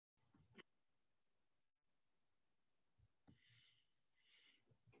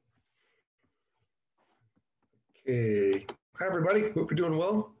Okay. Hi, everybody. Hope you're doing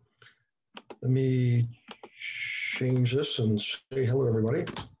well. Let me change this and say hello, everybody.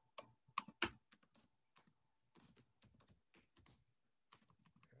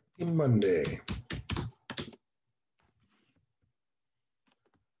 Happy Monday.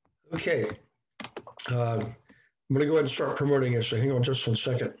 Okay. I'm going to go ahead and start promoting it, so hang on just 1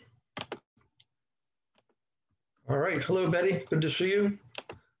 second. All right. Hello, Betty. Good to see you.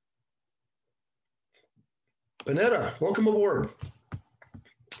 Bonetta, welcome aboard.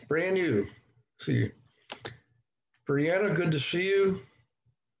 Brand new. See you. Brianna, good to see you.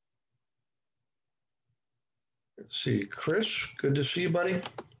 Let's see. Chris, good to see you, buddy.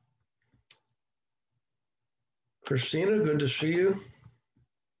 Christina, good to see you.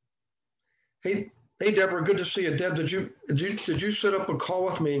 Hey, Deborah, good to see you. Deb, did you set up a call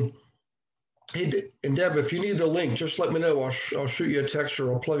with me? Hey, and Deb, if you need the link, just let me know. I'll shoot you a text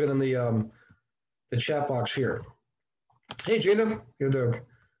or I'll plug it in the chat box here. Hey, Gina, you're the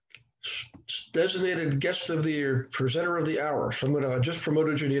designated guest of the year, presenter of the hour. So I'm going to just promote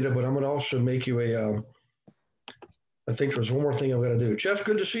Janita, but I'm going to also make you I think there's one more thing I'm going to do. Jeff,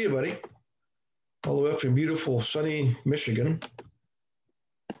 good to see you, buddy. All the way up from beautiful, sunny Michigan.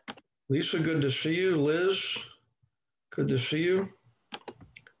 Lisa, good to see you. Liz, good to see you.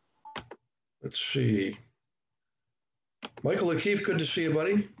 Let's see. Michael O'Keefe, good to see you,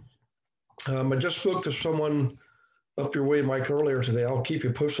 buddy. I just spoke to someone up your way, Mike, earlier today. I'll keep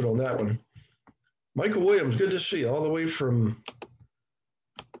you posted on that one. Michael Williams, good to see you, all the way from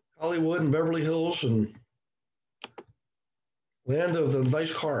Hollywood and Beverly Hills and land of the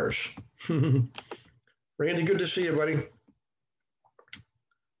nice cars. Randy, good to see you, buddy.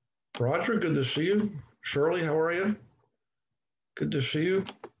 Roger, good to see you. Shirley, how are you? Good to see you.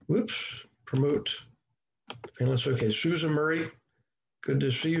 Whoops, promote. Panelists. Okay, Susan Murray, good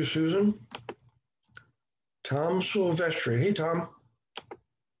to see you, Susan. Tom Silvestri. Hey, Tom.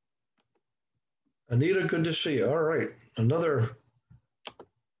 Anita, good to see you. All right, another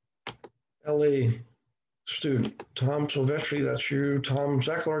LA student. Tom Silvestri, that's you. Tom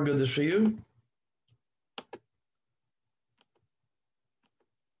Zacklar, good to see you.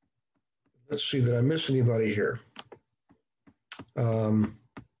 Let's see, did I miss anybody here? Tom,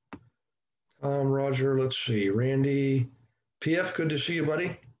 Roger, let's see. Randy, PF, good to see you,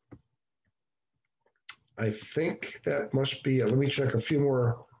 buddy. I think that must be it. Let me check a few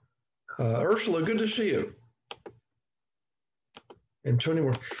more. Ursula, good to see you. And Tony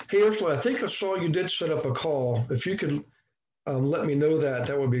Moore. Hey, Ursula, I think I saw you did set up a call. If you could let me know that,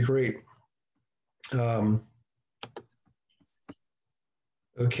 that would be great.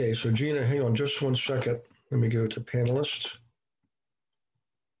 Okay, so Gina, hang on just 1 second. Let me go to panelists.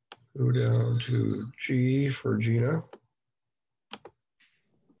 Go down to G for Gina.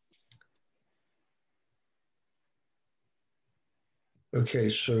 Okay,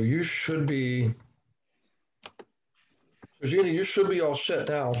 so you should be, so Gina, you should be all set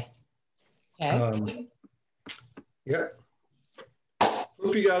now. Okay. Yeah.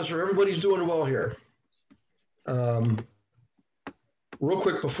 Hope you guys are, everybody's doing well here. Real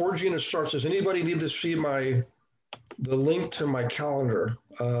quick, before Gina starts, does anybody need to see the link to my calendar?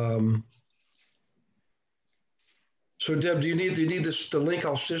 So Deb, do you need the link?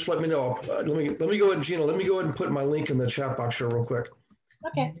 I'll just let me know. Let me go ahead, Gina. Let me go ahead and put my link in the chat box here real quick.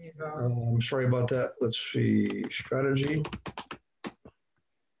 Okay. Sorry about that. Let's see, strategy.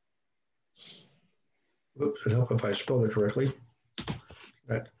 Oops, it'd help if I spelled it correctly.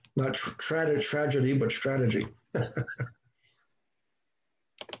 Not tragedy, but strategy.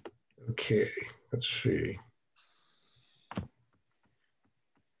 Okay, let's see.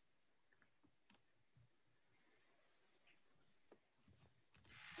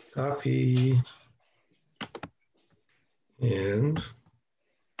 Copy and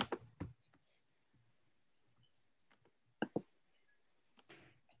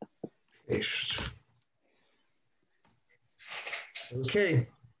paste. Okay.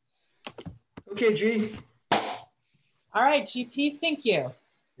 Okay, G. All right, GP, thank you.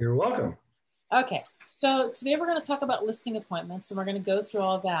 You're welcome. Okay, so today we're going to talk about listing appointments and we're going to go through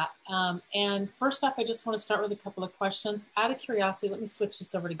all that. And first off, I just want to start with a couple of questions. Out of curiosity, let me switch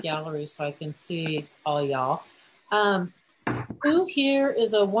this over to gallery so I can see all y'all. Who here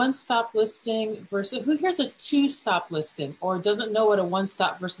is a one-stop listing versus, who here's a two-stop listing or doesn't know what a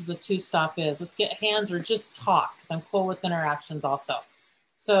one-stop versus a two-stop is? Let's get hands or just talk because I'm cool with interactions also.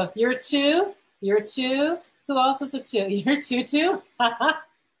 So you're a two, who else is a two? You're a two?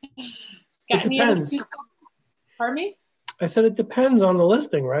 It depends. Pardon me? I said it depends on the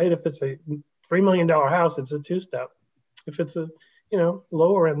listing, right? If it's a $3 million house, it's a two-step. If it's a,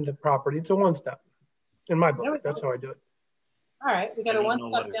 lower end property, it's a one-step. in my book. That's how I do it. All right, we got a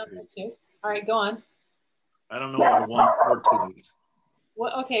one-stop down there too. All right, go on. I don't know what a 1 or 2 is.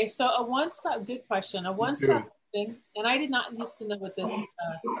 Well, okay, so a one-stop, good question. A one-stop listing, and I did not used to know what this,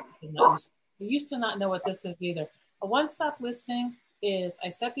 we used to not know what this is either. A one-stop listing is I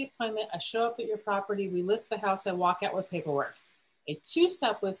set the appointment, I show up at your property, we list the house, I walk out with paperwork. A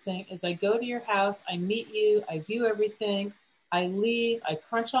two-step listing is I go to your house, I meet you, I view everything, I leave, I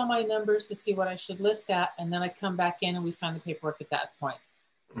crunch all my numbers to see what I should list at, and then I come back in and we sign the paperwork at that point.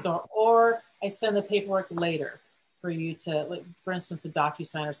 So, or I send the paperwork later for you to, like, for instance, a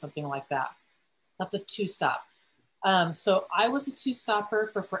DocuSign or something like that. That's a two-stop. So I was a two-stopper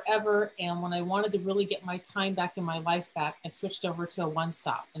for forever. And when I wanted to really get my time back and my life back, I switched over to a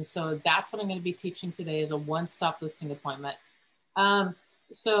one-stop. And so that's what I'm going to be teaching today is a one-stop listing appointment.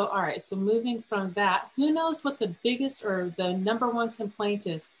 So, all right. So moving from that, who knows what the biggest or the number one complaint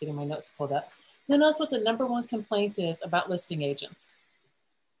is? Getting my notes pulled up. Who knows what the number one complaint is about listing agents?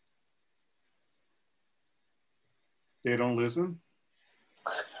 They don't listen?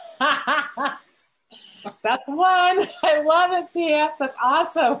 That's one. I love it, PF. That's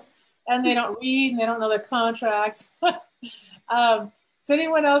awesome. And they don't read and they don't know their contracts. So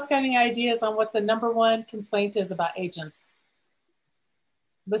anyone else got any ideas on what the number one complaint is about agents?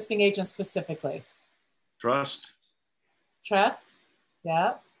 Listing agents specifically. Trust. Trust?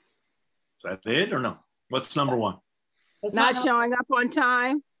 Yeah. Is that it or no? What's number one? It's not showing up on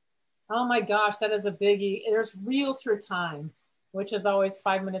time. Oh my gosh, that is a biggie. There's realtor time, which is always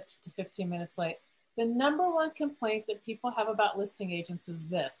 5 minutes to 15 minutes late. The number one complaint that people have about listing agents is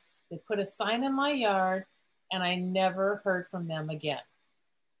this. They put a sign in my yard and I never heard from them again.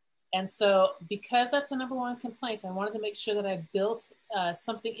 And so because that's the number one complaint, I wanted to make sure that I built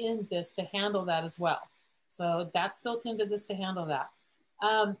something in this to handle that as well. So that's built into this to handle that.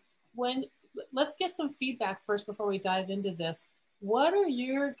 Let's get some feedback first before we dive into this. What are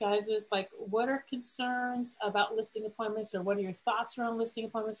your guys's, like, what are concerns about listing appointments, or what are your thoughts around listing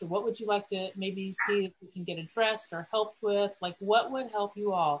appointments, or what would you like to maybe see if we can get addressed or helped with? Like, what would help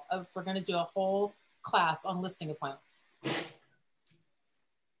you all if we're going to do a whole class on listing appointments?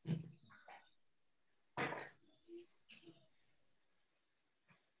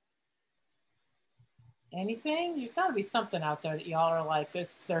 Anything? There's got to be something out there that y'all are like,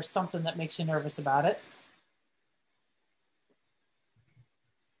 there's something that makes you nervous about it.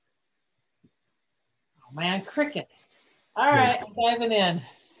 Man, crickets. All right, I'm diving in.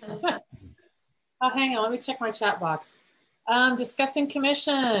 Oh, hang on, let me check my chat box. Discussing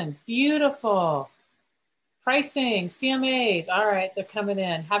commission, beautiful. Pricing, CMAs, all right, they're coming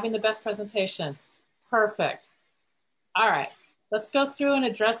in. Having the best presentation, perfect. All right, let's go through and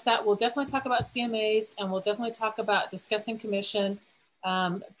address that. We'll definitely talk about CMAs, and we'll definitely talk about discussing commission,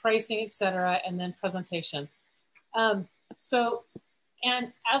 pricing, etc., and then presentation.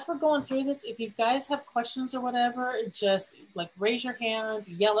 And as we're going through this, if you guys have questions or whatever, just like raise your hand,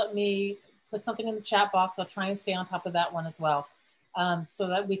 yell at me, put something in the chat box. I'll try and stay on top of that one as well, so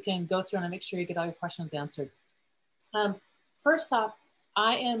that we can go through and make sure you get all your questions answered. First off,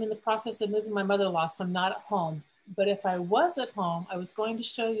 I am in the process of moving my mother-in-law, so I'm not at home. But if I was at home, I was going to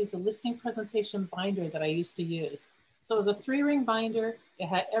show you the listing presentation binder that I used to use. So it was a 3-ring binder. It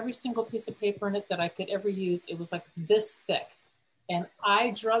had every single piece of paper in it that I could ever use. It was like this thick. And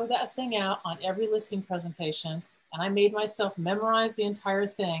I drug that thing out on every listing presentation, and I made myself memorize the entire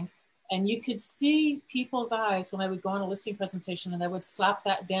thing. And you could see people's eyes when I would go on a listing presentation and I would slap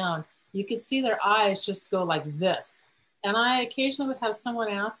that down. You could see their eyes just go like this. And I occasionally would have someone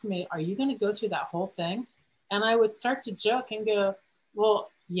ask me, are you going to go through that whole thing? And I would start to joke and go,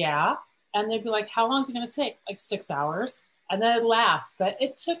 well, yeah. And they'd be like, how long is it going to take? Like 6 hours. And then I'd laugh, but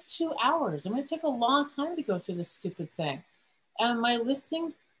it took 2 hours. I mean, it took a long time to go through this stupid thing. And my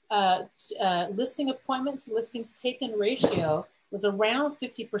listing appointment to listings taken ratio was around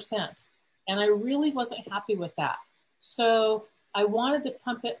 50%. And I really wasn't happy with that. So I wanted to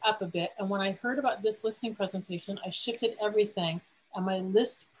pump it up a bit. And when I heard about this listing presentation, I shifted everything. And my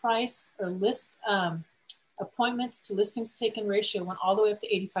list price or list appointments to listings taken ratio went all the way up to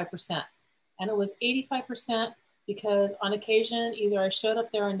 85%. And it was 85% because on occasion, either I showed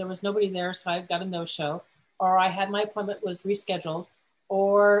up there and there was nobody there, so I got a no-show, or I had my appointment was rescheduled,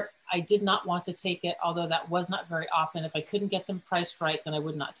 or I did not want to take it, although that was not very often. If I couldn't get them priced right, then I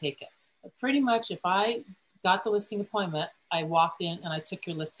would not take it. But pretty much if I got the listing appointment, I walked in and I took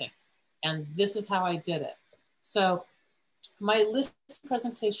your listing. And this is how I did it. So my list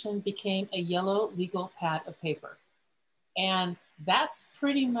presentation became a yellow legal pad of paper. And that's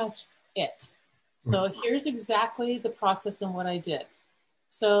pretty much it. So here's exactly the process and what I did.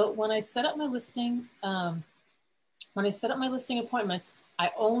 So when I set up my listing, appointments, I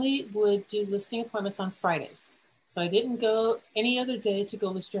only would do listing appointments on Fridays. So I didn't go any other day to go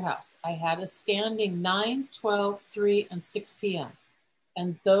list your house. I had a standing 9, 12, 3, and 6 p.m.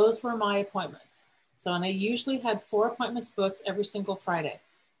 And those were my appointments. So, and I usually had 4 appointments booked every single Friday.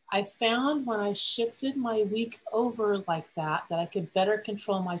 I found when I shifted my week over like that I could better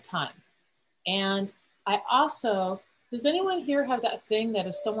control my time. And I also, does anyone here have that thing that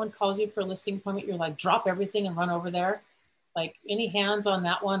if someone calls you for a listing appointment, you're like, drop everything and run over there? Like, any hands on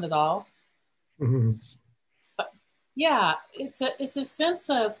that one at all? Mm-hmm. But yeah, it's a sense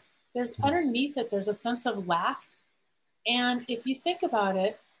of, there's underneath it, there's a sense of lack. And if you think about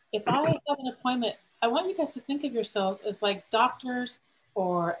it, if I have an appointment, I want you guys to think of yourselves as like doctors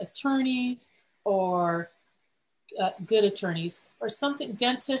or attorneys or good attorneys or something,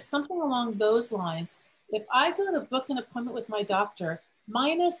 dentists, something along those lines. If I go to book an appointment with my doctor,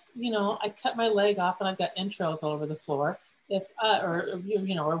 minus, I cut my leg off and I've got entrails all over the floor, or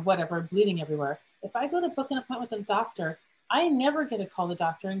whatever, bleeding everywhere. If I go to book an appointment with a doctor, I never get to call the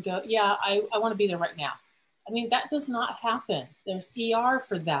doctor and go, yeah, I want to be there right now. I mean, that does not happen. There's ER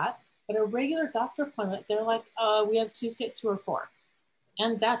for that. But a regular doctor appointment, they're like, we have Tuesday at 2 or 4.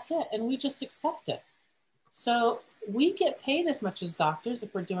 And that's it. And we just accept it. So we get paid as much as doctors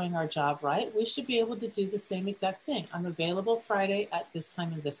if we're doing our job right. We should be able to do the same exact thing. I'm available Friday at this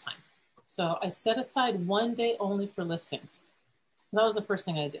time and this time. So I set aside one day only for listings. That was the first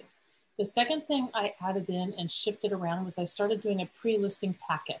thing I did. The second thing I added in and shifted around was I started doing a pre-listing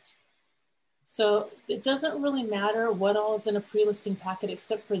packet. So it doesn't really matter what all is in a pre-listing packet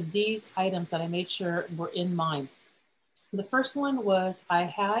except for these items that I made sure were in mind. The first one was I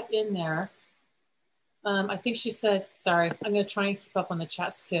had in there, I think she said, sorry, I'm going to try and keep up on the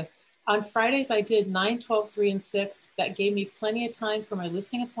chats too. On Fridays, I did 9, 12, 3, and 6. That gave me plenty of time for my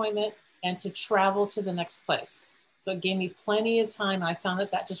listing appointment and to travel to the next place. So it gave me plenty of time. And I found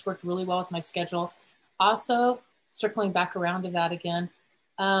that just worked really well with my schedule. Also, circling back around to that again,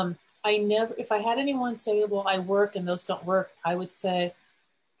 if I had anyone say, well, I work and those don't work, I would say,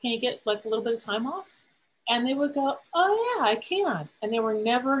 can you get like a little bit of time off? And they would go, oh yeah, I can. And they were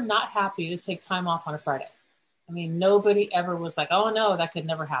never not happy to take time off on a Friday. I mean, nobody ever was like, oh no, that could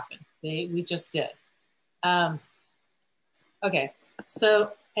never happen. We just did. Okay,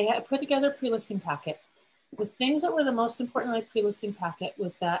 so I had put together a pre-listing packet. The things that were the most important in my pre-listing packet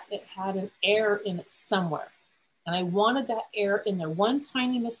was that it had an error in it somewhere. And I wanted that error in there, one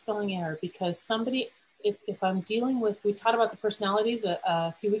tiny misspelling error, because somebody, if I'm dealing with, we talked about the personalities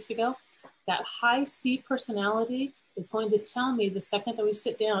a few weeks ago, that high C personality is going to tell me the second that we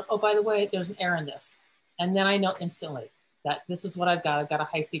sit down, oh, by the way, there's an error in this. And then I know instantly that this is what I've got. I've got a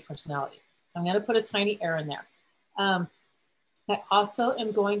high C personality. So I'm going to put a tiny error in there. I also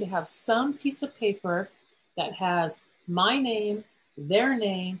am going to have some piece of paper that has my name, their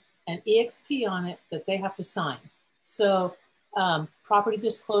name, and EXP on it that they have to sign. So property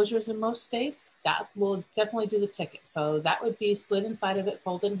disclosures in most states, that will definitely do the ticket. So that would be slid inside of it,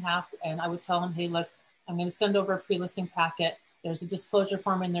 folded in half, and I would tell them, hey, look, I'm going to send over a pre-listing packet. There's a disclosure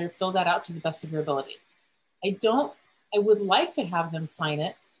form in there. Fill that out to the best of your ability. I would like to have them sign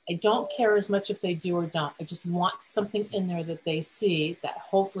it. I don't care as much if they do or don't. I just want something in there that they see that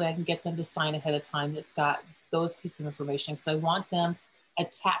hopefully I can get them to sign ahead of time that's got those pieces of information because I want them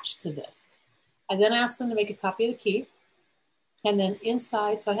attached to this. I then asked them to make a copy of the key. And then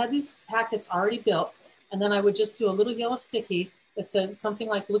inside, so I had these packets already built, and then I would just do a little yellow sticky that said something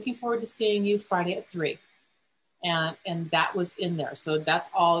like, looking forward to seeing you Friday at 3. And that was in there. So that's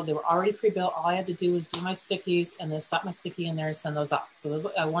all, they were already pre-built. All I had to do was do my stickies and then slap my sticky in there and send those off. So those,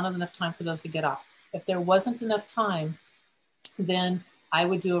 I wanted enough time for those to get off. If there wasn't enough time, then I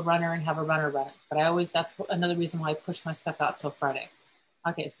would do a runner and have a runner run it. But I always, that's another reason why I push my stuff out till Friday.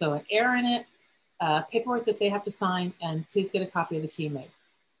 Okay, so an error in it, paperwork that they have to sign, and please get a copy of the key made.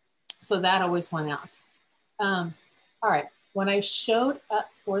 So that always went out. All right, when I showed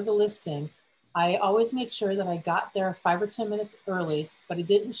up for the listing, I always made sure that I got there 5 or 10 minutes early, but I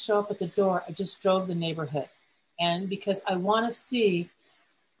didn't show up at the door. I just drove the neighborhood. And because I want to see,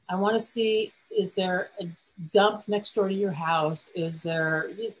 is there a dump next door to your house? Is there,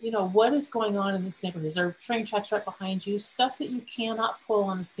 what is going on in this neighborhood? Is there train tracks right behind you? Stuff that you cannot pull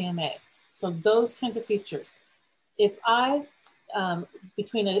on the CMA. So those kinds of features. If I,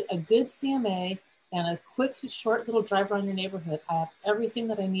 between a good CMA and a quick, short little drive around your neighborhood, I have everything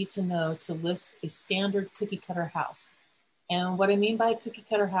that I need to know to list a standard cookie cutter house. And what I mean by a cookie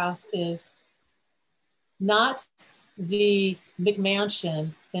cutter house is not the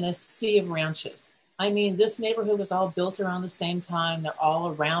McMansion in a sea of ranches. I mean, this neighborhood was all built around the same time. They're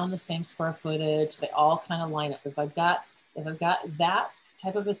all around the same square footage. They all kind of line up. If I've got that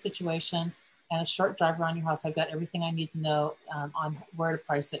type of a situation and a short drive around your house, I've got everything I need to know on where to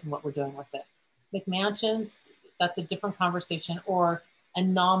price it and what we're doing with it. McMansions, that's a different conversation, or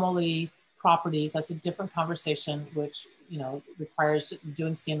anomaly properties, that's a different conversation, which, you know, requires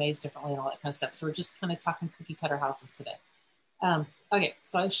doing CMAs differently and all that kind of stuff. So we're just kind of talking cookie cutter houses today. Okay,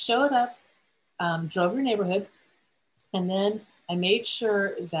 so I showed up, drove your neighborhood, and then I made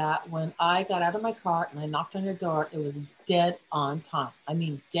sure that when I got out of my car and I knocked on your door, it was dead on time. I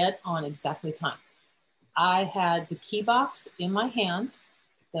mean, dead on exactly time. I had the key box in my hand,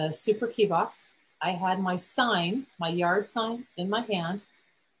 the super key box. I had my sign, my yard sign in my hand.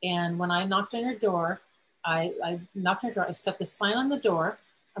 And when I knocked on your door, I knocked on your door, I set the sign on the door.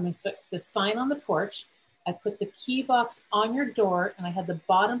 Set the sign on the porch. I put the key box on your door, and I had the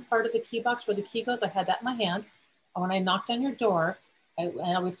bottom part of the key box where the key goes. I had that in my hand. And when I knocked on your door,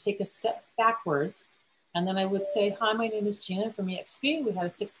 I would take a step backwards, and then I would say, "Hi, my name is Gina from EXP. We had a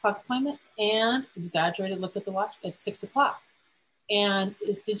 6 o'clock appointment," and exaggerated, look at the watch, it's 6 o'clock. And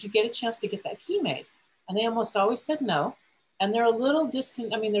did you get a chance to get that key made? And they almost always said no. And they're a little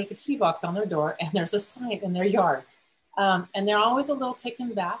there's a key box on their door and there's a sign in their yard. And they're always a little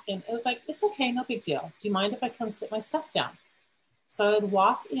taken back. And it was like, it's okay, no big deal. Do you mind if I come sit my stuff down? So I'd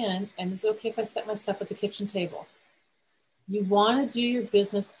walk in, and is it okay if I set my stuff at the kitchen table? You want to do your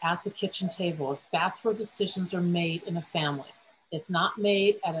business at the kitchen table. That's where decisions are made in a family. It's not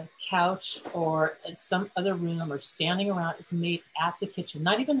made at a couch or at some other room or standing around. It's made at the kitchen,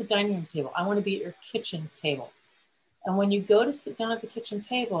 not even the dining room table. I want to be at your kitchen table. And when you go to sit down at the kitchen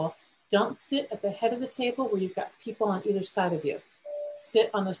table, don't sit at the head of the table where you've got people on either side of you. Sit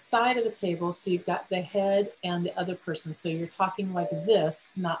on the side of the table so you've got the head and the other person. So you're talking like this,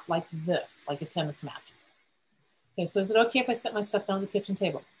 not like this, like a tennis match. Okay, so is it okay if I set my stuff down at the kitchen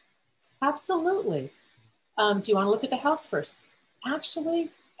table? Absolutely. Do you want to look at the house first?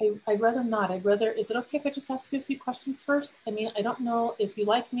 Actually, I'd rather not. Is it okay if I just ask you a few questions first? I mean, I don't know if you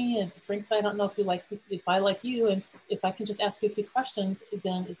like me, and frankly, I don't know if I like you, and if I can just ask you a few questions,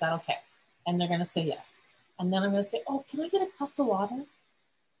 then is that okay? And they're gonna say yes. And then I'm gonna say, oh, can I get a glass of water?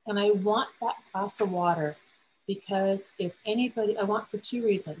 And I want that glass of water because I want for 2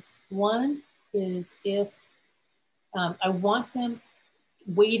 reasons. One is if I want them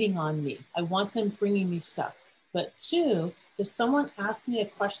waiting on me. I want them bringing me stuff. But 2, if someone asks me a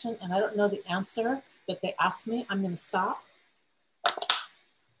question and I don't know the answer that they asked me, I'm going to stop. I'm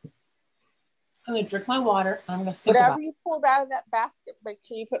going to drink my water and I'm going to think about it. Whatever you pulled out of that basket, make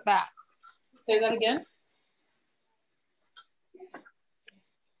sure you put back. Say that again.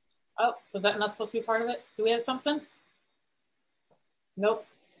 Oh, was that not supposed to be part of it? Do we have something? Nope.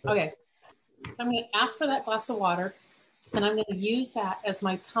 Okay. So I'm going to ask for that glass of water, and I'm going to use that as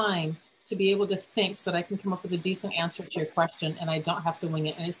my time to be able to think so that I can come up with a decent answer to your question and I don't have to wing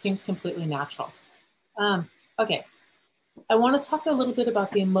it. And it seems completely natural. Okay. I want to talk a little bit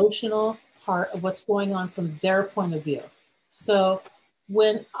about the emotional part of what's going on from their point of view. So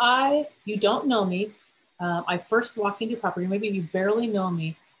when you don't know me, I first walk into your property, maybe you barely know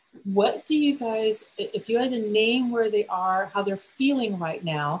me. What do you guys, if you had to name where they are, how they're feeling right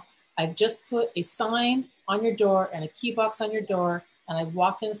now, I've just put a sign on your door and a key box on your door, and I've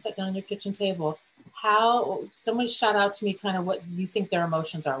walked in and sat down on your kitchen table. Someone shout out to me kind of what you think their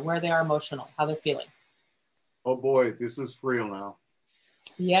emotions are, where they are emotional, how they're feeling. Oh boy, this is real now.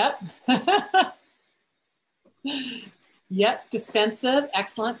 Yep. Yep, defensive,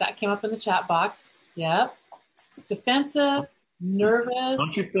 excellent. That came up in the chat box. Yep. Defensive, nervous.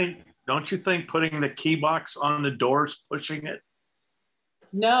 Don't you think putting the key box on the doors pushing it?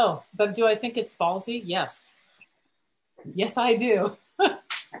 No, but do I think it's ballsy? Yes. Yes, I do.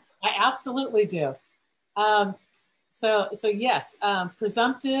 I absolutely do. So yes,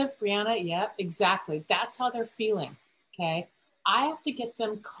 presumptive, Brianna, yeah, exactly. That's how they're feeling, okay? I have to get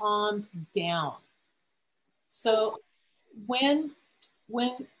them calmed down. So when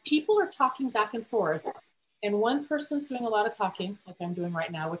people are talking back and forth, and one person's doing a lot of talking, like I'm doing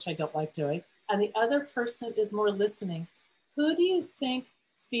right now, which I don't like doing, and the other person is more listening, who do you think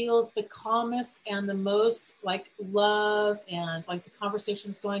feels the calmest and the most like love and like the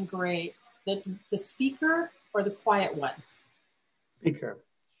conversation's going great? The speaker or the quiet one? Speaker.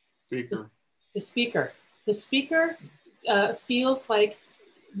 The speaker. The speaker feels like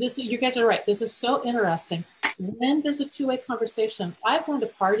this. You guys are right. This is so interesting. When there's a two-way conversation, I've gone to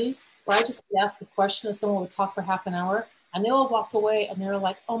parties where I just ask the question and someone would talk for half an hour and they all walk away and they're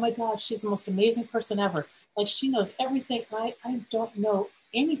like, oh my God, she's the most amazing person ever. Like she knows everything. I don't know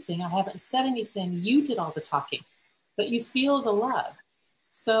anything. I haven't said anything. You did all the talking, but you feel the love.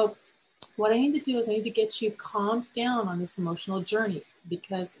 So what I need to do is I need to get you calmed down on this emotional journey,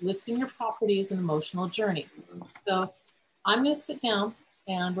 because listing your property is an emotional journey. So I'm going to sit down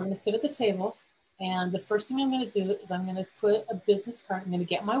and we're going to sit at the table. And the first thing I'm going to do is I'm going to put a business card. I'm going to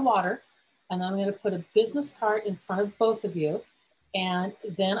get my water, and then I'm going to put a business card in front of both of you. And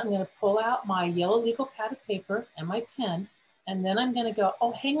then I'm going to pull out my yellow legal pad of paper and my pen. And then I'm going to go,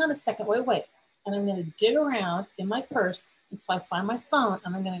 oh, hang on a second, wait. And I'm going to dig around in my purse until I find my phone.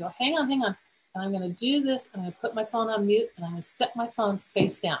 And I'm going to go, hang on. And I'm going to do this. I'm going to put my phone on mute, and I'm going to set my phone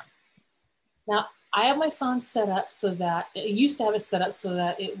face down. Now, I have my phone set up so that, it used to have it set up so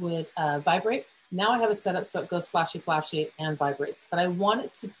that it would vibrate. Now I have it set up so it goes flashy, and vibrates. But I want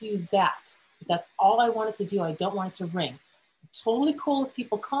it to do that. That's all I want it to do. I don't want it to ring. Totally cool if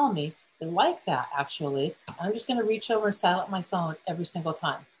people call me. They like that, actually. I'm just going to reach over and silence my phone every single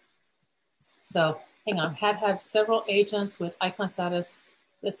time. So hang on. Have had several agents with icon status.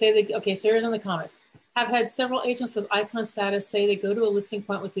 Let's say they, okay, so here's in the comments. Have had several agents with icon status say they go to a listing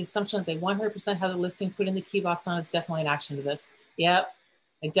point with the assumption that they 100% have the listing put in the key box on. It's definitely an action to this. Yep,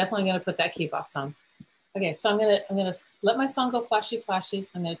 I'm definitely going to put that key box on. Okay, so I'm gonna let my phone go flashy.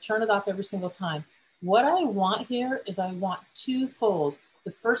 I'm going to turn it off every single time. What I want here is I want twofold.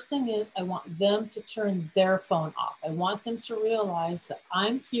 The first thing is I want them to turn their phone off. I want them to realize that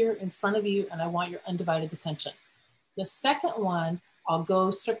I'm here in front of you and I want your undivided attention. The second one, I'll go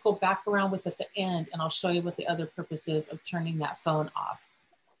circle back around with at the end, and I'll show you what the other purpose is of turning that phone off.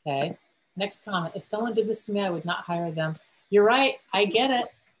 Okay, next comment. If someone did this to me, I would not hire them. You're right, I get it.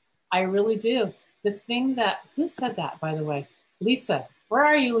 I really do. The thing that, who said that, by the way? Lisa, where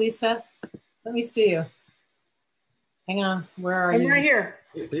are you, Lisa? Let me see you. Hang on, where are you? I'm right here.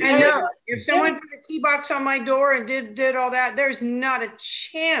 I know. If someone put a key box on my door and did all that, there's not a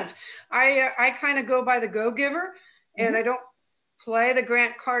chance. I kind of go by the go-giver, and I don't play the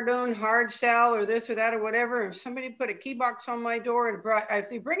Grant Cardone hard sell or this or that or whatever. If somebody put a key box on my door and if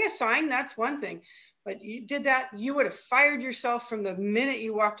they bring a sign, that's one thing. But you did that, you would have fired yourself from the minute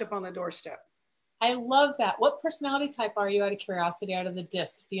you walked up on the doorstep. I love that. What personality type are you, out of curiosity, out of the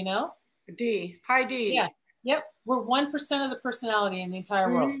disc? Do you know? D. High D. Yeah. Yep. We're 1% of the personality in the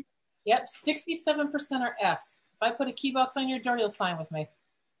entire world. Yep. 67% are S. If I put a key box on your door, you'll sign with me.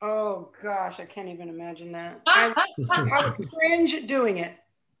 Oh gosh, I can't even imagine that. I would cringe at doing it.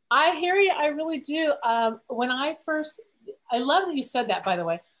 I hear you. I really do. When I love that you said that, by the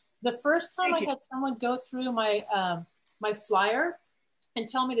way. The first time I had someone go through my my flyer and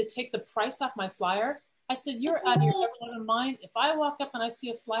tell me to take the price off my flyer, I said, you're out of your ever mind. If I walk up and I see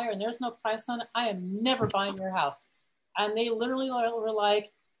a flyer and there's no price on it, I am never buying your house. And they literally were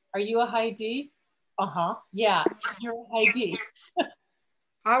like, are you a high D? Uh-huh. Yeah, you're a high D.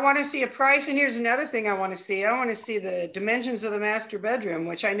 I want to see a price, and here's another thing I want to see. I want to see the dimensions of the master bedroom,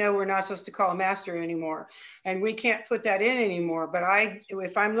 which I know we're not supposed to call a master anymore, and we can't put that in anymore. But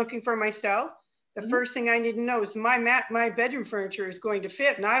if I'm looking for myself, the first thing I need to know is my bedroom furniture is going to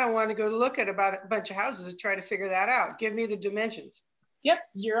fit, and I don't want to go look at about a bunch of houses to try to figure that out. Give me the dimensions. Yep,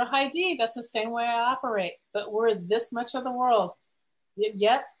 you're a high D. That's the same way I operate, but we're this much of the world.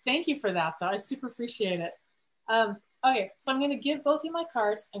 Yep, thank you for that, though. I super appreciate it. Okay, so I'm going to give both of you my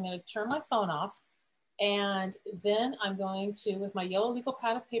cards. I'm going to turn my phone off, and then I'm going to, with my yellow legal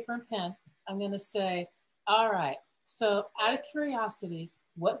pad of paper and pen, I'm going to say, all right, so out of curiosity,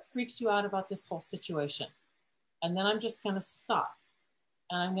 what freaks you out about this whole situation? And then I'm just going to stop,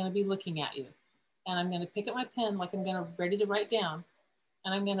 and I'm going to be looking at you, and I'm going to pick up my pen like I'm going to ready to write down,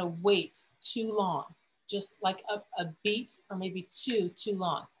 and I'm going to wait too long, just like a beat or maybe too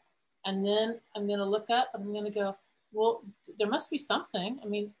long. And then I'm going to look up, and I'm going to go, well, there must be something. I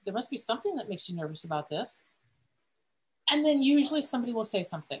mean, there must be something that makes you nervous about this. And then usually somebody will say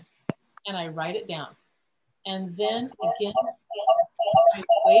something, and I write it down. And then again, I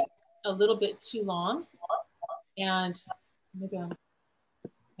wait a little bit too long, and maybe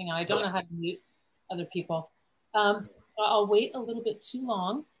hang on, I don't know how to mute other people. So I'll wait a little bit too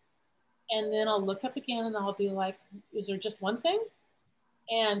long, and then I'll look up again, and I'll be like, is there just one thing?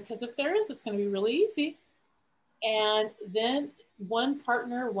 And because if there is, it's going to be really easy. And then one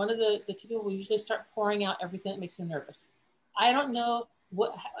partner, one of the two people will usually start pouring out everything that makes them nervous. I don't know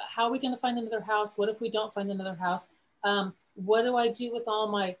how are we going to find another house? What if we don't find another house? What do I do with all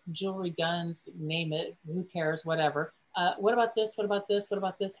my jewelry, guns, name it, who cares, whatever. What about this? What about this? What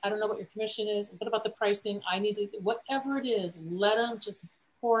about this? I don't know what your commission is. What about the pricing? I need to, whatever it is, let them just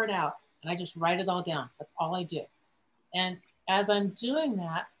pour it out. And I just write it all down. That's all I do. And as I'm doing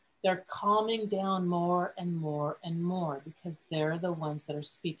that, they're calming down more and more and more because they're the ones that are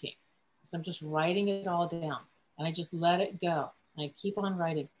speaking. So I'm just writing it all down and I just let it go. And I keep on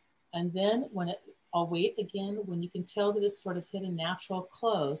writing. And then I'll wait again, when you can tell that it's sort of hit a natural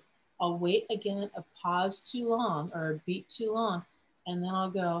close, I'll wait again, a pause too long or a beat too long. And then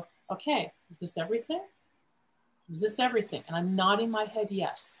I'll go, okay, is this everything? Is this everything? And I'm nodding my head,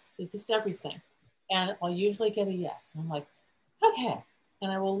 yes. Is this everything? And I'll usually get a yes. And I'm like, okay.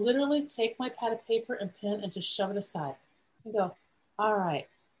 And I will literally take my pad of paper and pen and just shove it aside and go, all right.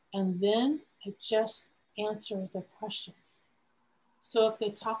 And then I just answer their questions. So if they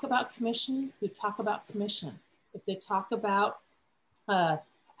talk about commission, we talk about commission. If they talk about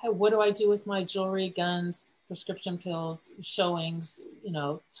what do I do with my jewelry, guns, prescription pills, showings,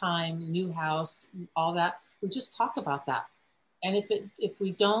 time, new house, all that, we just talk about that. And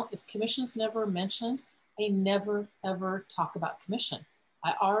if commission's never mentioned, I never ever talk about commission.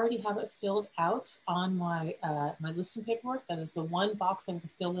 I already have it filled out on my my listing paperwork. That is the one box I will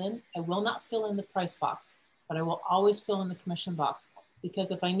fill in. I will not fill in the price box, but I will always fill in the commission box,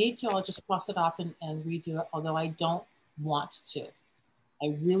 because if I need to, I'll just cross it off and redo it, although I don't want to.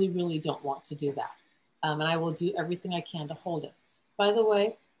 I really, really don't want to do that. And I will do everything I can to hold it. By the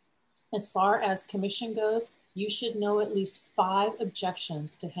way, as far as commission goes, you should know at least 5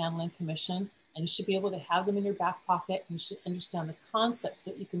 objections to handling commission, and you should be able to have them in your back pocket, and you should understand the concepts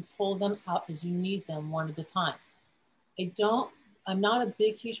so that you can pull them out as you need them one at a time. I'm not a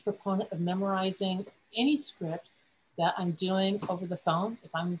big, huge proponent of memorizing any scripts that I'm doing over the phone.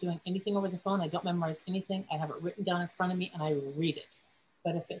 If I'm doing anything over the phone, I don't memorize anything. I have it written down in front of me and I read it.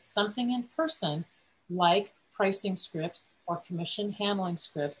 But if it's something in person, like pricing scripts or commission handling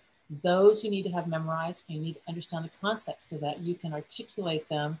scripts, those you need to have memorized, and you need to understand the concepts so that you can articulate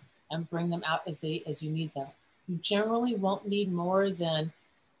them and bring them out as you need them. You generally won't need more than,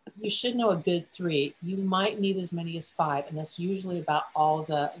 you should know a good 3. You might need as many as 5, and that's usually about all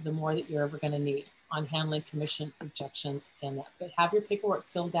the more that you're ever going to need on handling commission objections and that. But have your paperwork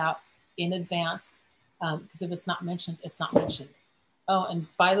filled out in advance, because if it's not mentioned, it's not mentioned. Oh, and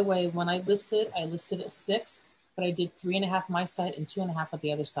by the way, when I listed at 6, but I did 3.5 my side and 2.5 at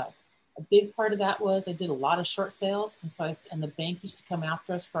the other side. A big part of that was I did a lot of short sales, and the bank used to come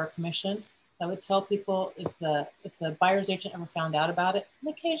after us for our commission. So I would tell people if the buyer's agent ever found out about it,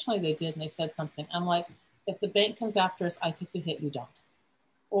 and occasionally they did, and they said something. I'm like, if the bank comes after us, I take the hit, you don't.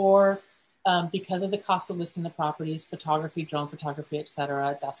 Or because of the cost of listing the properties, photography, drone photography,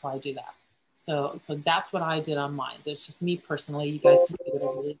 etc. That's why I do that. So that's what I did on mine. It's just me personally. You guys can do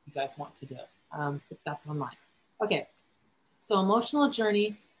whatever you guys want to do. But that's on mine. Okay. So emotional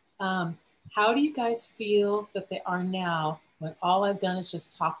journey. How do you guys feel that they are now when all I've done is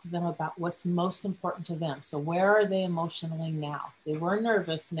just talk to them about what's most important to them? So where are they emotionally now? They were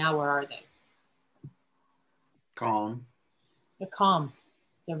nervous. Now where are they? Calm. They're calm.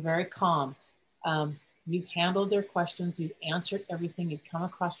 They're very calm. You've handled their questions. You've answered everything. You've come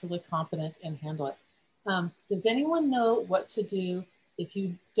across really competent and handle it. Does anyone know what to do if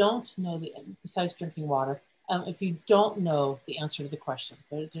you don't know besides drinking water, if you don't know the answer to the question?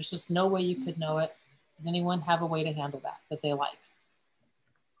 There's just no way you could know it. Does anyone have a way to handle that they like?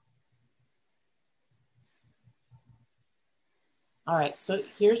 All right, so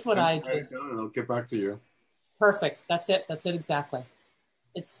here's what I do. I'll get back to you. Perfect, that's it exactly.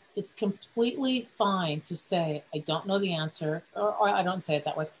 It's completely fine to say, I don't know the answer, or I don't say it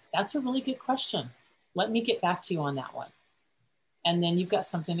that way. That's a really good question. Let me get back to you on that one. And then you've got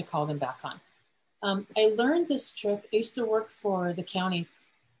something to call them back on. I learned this trick. I used to work for the county,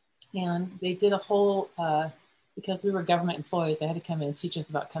 and they did a whole, because we were government employees, they had to come in and teach us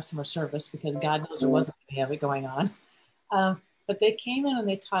about customer service, because God knows there wasn't any of it going on. But they came in and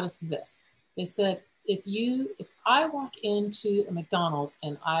they taught us this. They said, if I walk into a McDonald's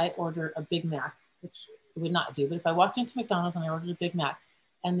and I order a Big Mac, which I would not do, but if I walked into McDonald's and I ordered a Big Mac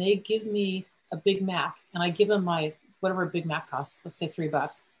and they give me a Big Mac and I give them my, whatever a Big Mac costs, let's say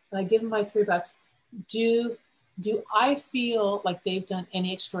 $3, and I give them my $3, do I feel like they've done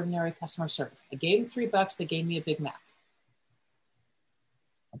any extraordinary customer service? I gave them $3, they gave me a Big Mac.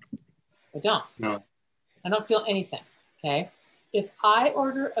 I don't. No. I don't feel anything, okay? If I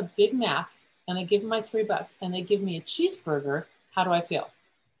order a Big Mac and I give them my $3 and they give me a cheeseburger, how do I feel?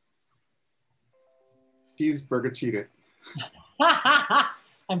 Cheeseburger cheated.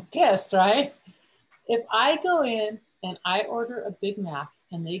 I'm pissed, right? If I go in and I order a Big Mac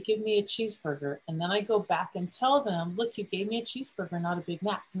and they give me a cheeseburger, and then I go back and tell them, look, you gave me a cheeseburger, not a Big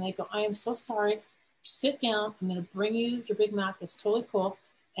Mac. And they go, I am so sorry. Sit down. I'm going to bring you your Big Mac. It's totally cool.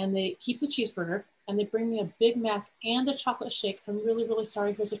 And they keep the cheeseburger and they bring me a Big Mac and a chocolate shake. I'm really, really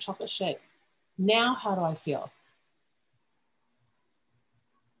sorry. Here's a chocolate shake. Now, how do I feel?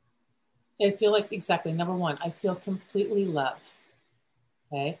 I feel like, exactly, number one, I feel completely loved,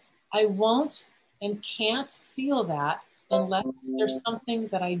 okay? I won't and can't feel that unless there's something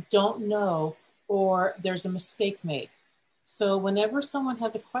that I don't know or there's a mistake made. So whenever someone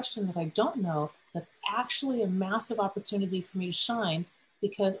has a question that I don't know, that's actually a massive opportunity for me to shine,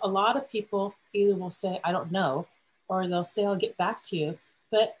 because a lot of people either will say, I don't know, or they'll say, I'll get back to you.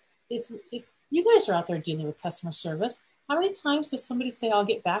 But if you guys are out there dealing with customer service, how many times does somebody say, I'll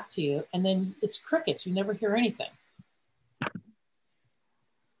get back to you, and then it's crickets, you never hear anything?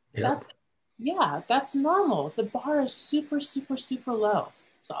 Yep. That's normal. The bar is super, super, super low.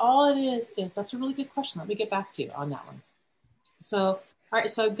 So all it is that's a really good question. Let me get back to you on that one. So, all right,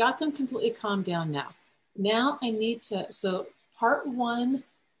 so I've got them completely calmed down now. Now I need to, so part one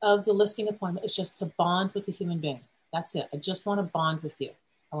of the listing appointment is just to bond with the human being. That's it. I just want to bond with you.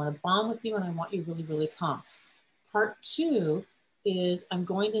 I want to bond with you, and I want you really, really calm. Part two is I'm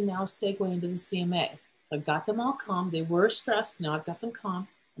going to now segue into the CMA. I've got them all calm. They were stressed. Now I've got them calm.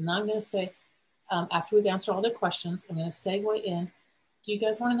 And now I'm going to say, after we've answered all their questions, I'm going to segue in. Do you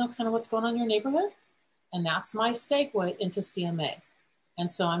guys want to know kind of what's going on in your neighborhood? And that's my segue into CMA. And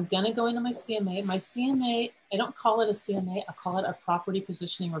so I'm going to go into my CMA. My CMA, I don't call it a CMA. I call it a property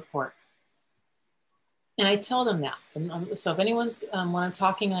positioning report. And I tell them that. And, so if anyone's, when I'm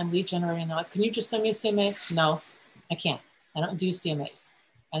talking and I'm lead generating, they're like, can you just send me a CMA? No, I can't. I don't do CMAs.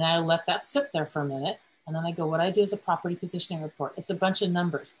 And I let that sit there for a minute. And then I go, what I do is a property positioning report. It's a bunch of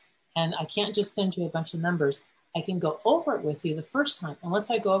numbers. And I can't just send you a bunch of numbers. I can go over it with you the first time. And once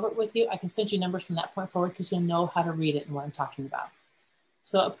I go over it with you, I can send you numbers from that point forward, because you'll know how to read it and what I'm talking about.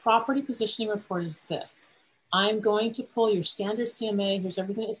 So a property positioning report is this. I'm going to pull your standard CMA. Here's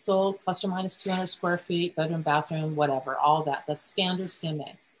everything that's sold, plus or minus 200 square feet, bedroom, bathroom, whatever, all that. That's standard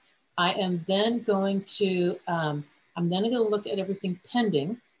CMA. I am then going to, look at everything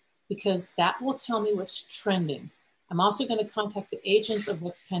pending, because that will tell me what's trending. I'm also going to contact the agents of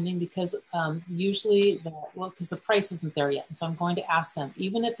what's pending, because usually, because the price isn't there yet. And so I'm going to ask them,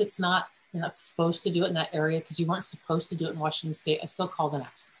 even if it's not, you're not supposed to do it in that area because you weren't supposed to do it in Washington State, I still call and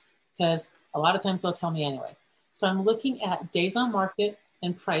ask, because a lot of times they'll tell me anyway. So I'm looking at days on market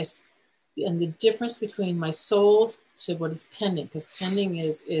and price, and the difference between my sold to what is pending, because pending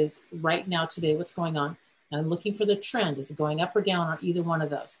is right now today what's going on. And I'm looking for the trend. Is it going up or down on either one of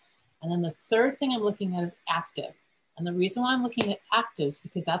those? And then the third thing I'm looking at is active. And the reason why I'm looking at active is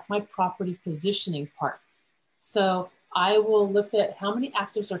because that's my property positioning part. So I will look at how many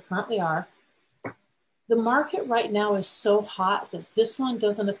actives there currently are. The market right now is so hot that this one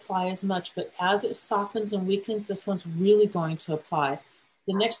doesn't apply as much, but as it softens and weakens, this one's really going to apply.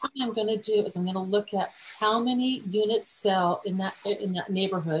 The next thing I'm going to do is I'm going to look at how many units sell in that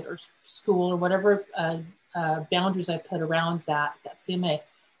neighborhood or school or whatever boundaries I put around that CMA.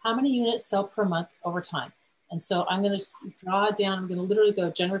 How many units sell per month over time? And so I'm going to draw down. I'm going to literally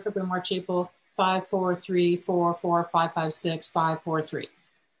go January, February, March, April, 5, 4, 3, 4, 4, 5, 5, 6, 5, 4, 3.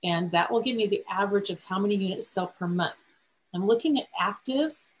 And that will give me the average of how many units sell per month. I'm looking at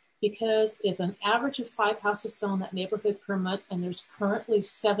actives because if an average of 5 houses sell in that neighborhood per month and there's currently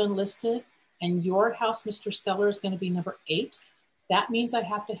 7 listed and your house, Mr. Seller, is going to be number 8, that means I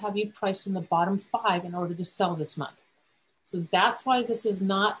have to have you priced in the bottom 5 in order to sell this month. So that's why this is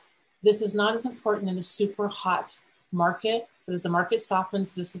not as important in a super hot market, but as the market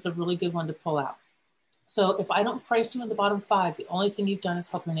softens, this is a really good one to pull out. So if I don't price you in the bottom 5, the only thing you've done is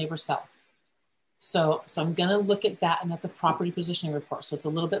help your neighbor sell. So I'm going to look at that, and that's a property positioning report. So it's a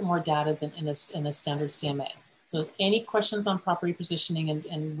little bit more data than in a standard CMA. So is any questions on property positioning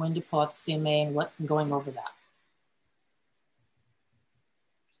and when to pull out the CMA and going over that?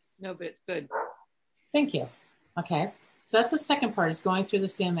 No, but it's good. Thank you. Okay. So that's the second part, is going through the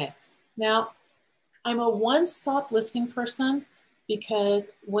CMA. Now, I'm a one-stop listing person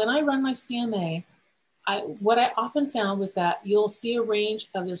because when I run my CMA, what I often found was that you'll see a range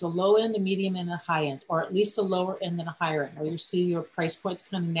of, there's a low end, a medium end, and a high end, or at least a lower end and a higher end, or you see your price points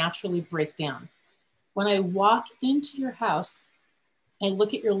kind of naturally break down. When I walk into your house, I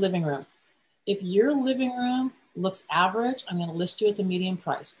look at your living room. If your living room looks average, I'm going to list you at the medium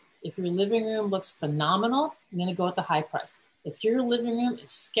price. If your living room looks phenomenal, I'm going to go at the high price. If your living room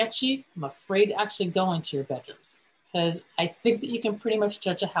is sketchy, I'm afraid to actually go into your bedrooms, because I think that you can pretty much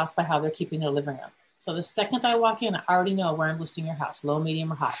judge a house by how they're keeping their living room. So the second I walk in, I already know where I'm listing your house, low,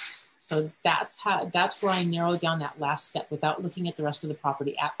 medium, or high. So that's where I narrow down that last step without looking at the rest of the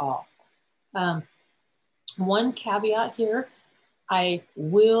property at all. One caveat here, I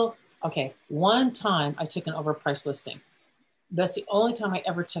will Okay, one time I took an overpriced listing. That's the only time I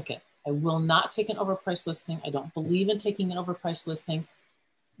ever took it. I will not take an overpriced listing. I don't believe in taking an overpriced listing.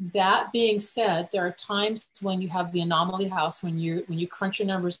 That being said, there are times when you have the anomaly house, when you crunch your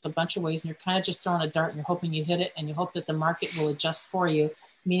numbers a bunch of ways and you're kind of just throwing a dart and you're hoping you hit it and you hope that the market will adjust for you,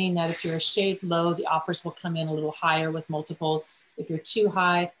 meaning that if you're a shade low, the offers will come in a little higher with multiples. If you're too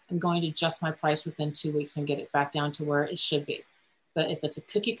high, I'm going to adjust my price within 2 weeks and get it back down to where it should be. But if it's a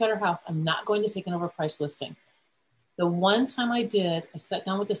cookie cutter house, I'm not going to take an overpriced listing. The one time I did, I sat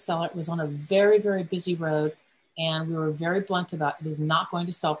down with the seller. It was on a very, very busy road. And we were very blunt about it is not going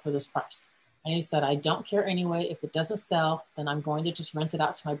to sell for this price. And he said, I don't care anyway. If it doesn't sell, then I'm going to just rent it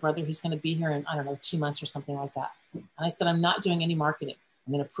out to my brother. He's going to be here in, I don't know, 2 months or something like that. And I said, I'm not doing any marketing.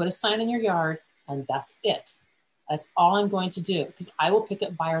 I'm going to put a sign in your yard and that's it. That's all I'm going to do because I will pick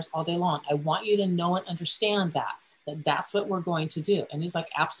up buyers all day long. I want you to know and understand that that's what we're going to do. And he's like,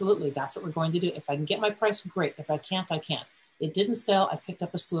 absolutely, that's what we're going to do. If I can get my price, great. If I can't, I can't. It didn't sell. I picked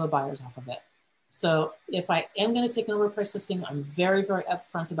up a slew of buyers off of it. So if I am going to take an overpriced listing, I'm very, very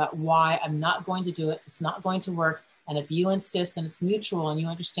upfront about why I'm not going to do it. It's not going to work. And if you insist and it's mutual and you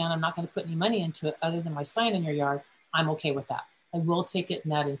understand I'm not going to put any money into it other than my sign in your yard, I'm okay with that. I will take it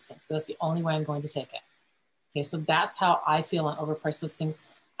in that instance, but that's the only way I'm going to take it. Okay, so that's how I feel on overpriced listings.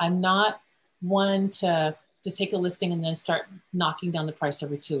 I'm not one to take a listing and then start knocking down the price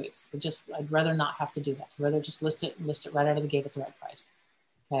every 2 weeks. I'd rather not have to do that. I'd rather just list it right out of the gate at the right price.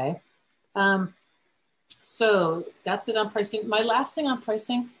 Okay. So that's it on pricing. My last thing on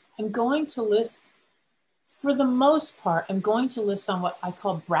pricing, I'm going to list, for the most part, I'm going to list on what I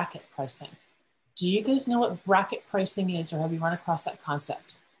call bracket pricing. Do you guys know what bracket pricing is or have you run across that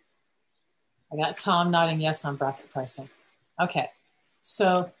concept? I got Tom nodding yes on bracket pricing. Okay,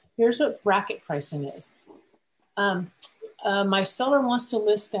 so here's what bracket pricing is. My seller wants to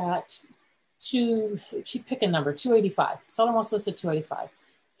list at pick a number, 285. Seller wants to list at 285.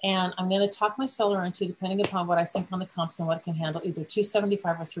 And I'm going to talk my seller into, depending upon what I think on the comps and what it can handle, either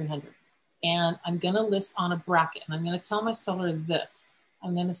 275 or 300. And I'm going to list on a bracket. And I'm going to tell my seller this.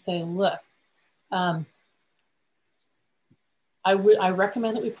 I'm going to say, look, I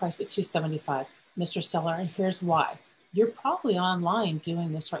recommend that we price at 275, Mr. Seller, and here's why. You're probably online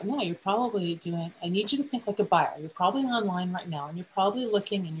doing this right now. You're probably doing, I need you to think like a buyer. You're probably online right now and you're probably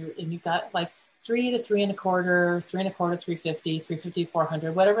looking and you've got like 3 to 3 1/4, 3 1/4, 350, 350,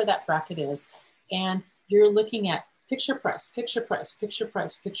 400, whatever that bracket is. And you're looking at picture price, picture price, picture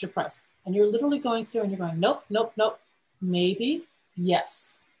price, picture price. And you're literally going through and you're going, nope, nope, nope, maybe,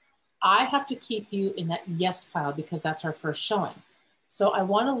 yes. I have to keep you in that yes pile because that's our first showing. So I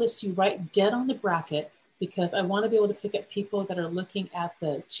want to list you right dead on the bracket because I want to be able to pick up people that are looking at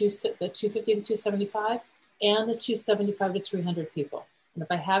the 250 to 275 and the 275 to 300 people. And if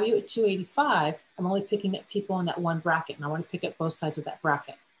I have you at 285, I'm only picking up people in that one bracket, and I want to pick up both sides of that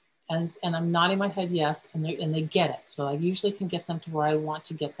bracket. And I'm nodding my head yes, and they get it. So I usually can get them to where I want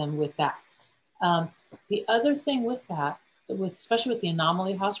to get them with that. The other thing with that, especially with the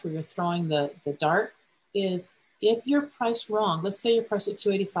anomaly house where you're throwing the dart, is if you're priced wrong, let's say you're priced at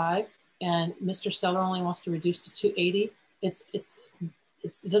 285 and Mr. Seller only wants to reduce to 280,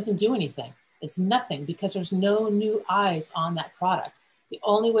 it doesn't do anything. It's nothing because there's no new eyes on that product. The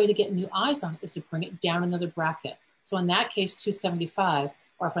only way to get new eyes on it is to bring it down another bracket. So in that case, 275,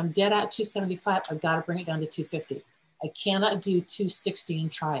 or if I'm dead at 275, I've got to bring it down to 250. I cannot do 260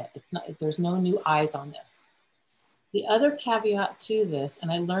 and try it. It's not, there's no new eyes on this. The other caveat to this, and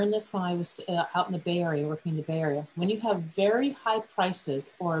I learned this when I was out in the Bay Area, working in the Bay Area, when you have very high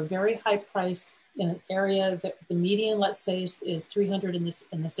prices or a very high price in an area that the median, let's say, is 300 in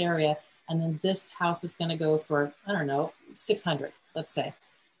this area, and then this house is going to go for, I don't know, 600, let's say.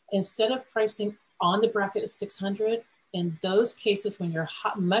 Instead of pricing on the bracket at 600, in those cases when you're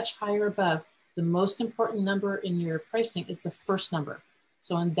much higher above, the most important number in your pricing is the first number.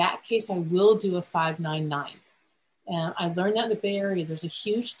 So in that case, I will do a 599. And I learned that in the Bay Area, there's a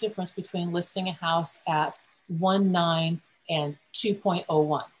huge difference between listing a house at 1.9 and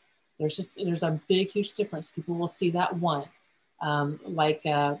 2.01. There's a big, huge difference. People will see that one, like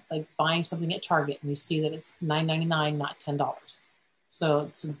buying something at Target and you see that it's $9.99, not $10.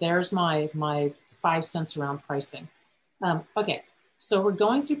 So there's my 5 cents around pricing. Okay, so we're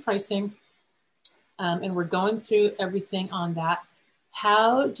going through pricing and we're going through everything on that.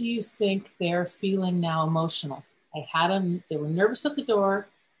 How do you think they're feeling now emotional? I had them, they were nervous at the door,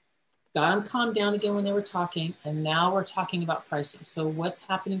 got them calmed down again when they were talking, and now we're talking about pricing. So what's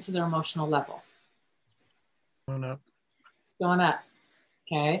happening to their emotional level? Going up. Going up,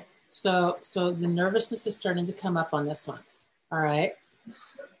 okay? So the nervousness is starting to come up on this one, all right?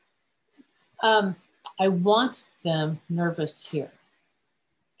 I want them nervous here.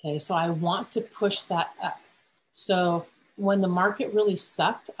 Okay, so I want to push that up. So when the market really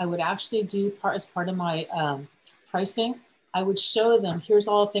sucked, I would actually do as part of my pricing, I would show them, here's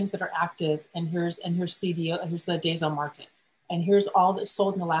all the things that are active, and here's CDO, and here's the days on market, and here's all that's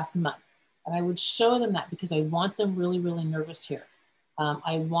sold in the last month. And I would show them that because I want them really, really nervous here.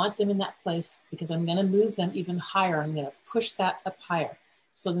 I want them in that place because I'm going to move them even higher. I'm going to push that up higher.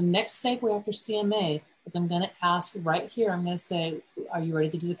 So the next segue after CMA is I'm going to ask right here, I'm going to say, are you ready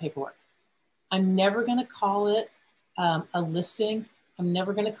to do the paperwork? I'm never going to call it a listing. I'm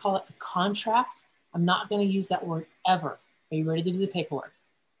never going to call it a contract. I'm not going to use that word ever. Are you ready to do the paperwork?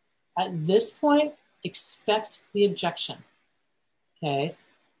 At this point, expect the objection, okay?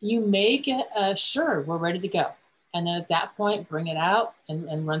 You may get sure, we're ready to go. And then at that point, bring it out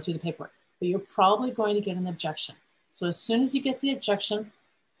and run through the paperwork. But you're probably going to get an objection. So as soon as you get the objection,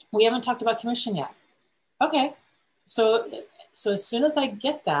 we haven't talked about commission yet. Okay, so as soon as I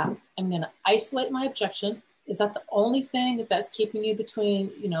get that, I'm going to isolate my objection. Is that the only thing that's keeping you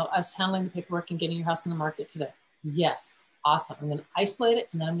between, us handling the paperwork and getting your house in the market today? Yes, awesome. I'm going to isolate it,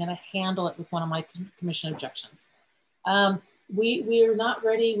 and then I'm going to handle it with one of my commission objections. We are not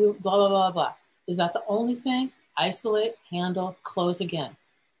ready, blah, blah, blah, blah. Is that the only thing? Isolate, handle, close again.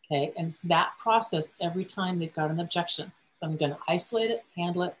 Okay, and it's that process every time they've got an objection. So I'm going to isolate it,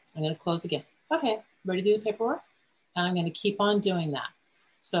 handle it, I'm going to close again. Okay, ready to do the paperwork? And I'm going to keep on doing that.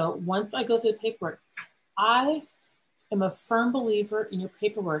 So once I go through the paperwork, I am a firm believer in your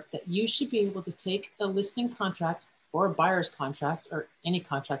paperwork that you should be able to take a listing contract or a buyer's contract or any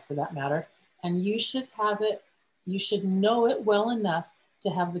contract for that matter, and you should have it, you should know it well enough to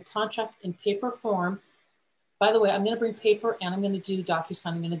have the contract in paper form. By the way, I'm going to bring paper and I'm going to do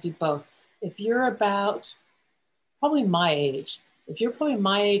DocuSign. I'm going to do both. If you're about probably my age, if you're probably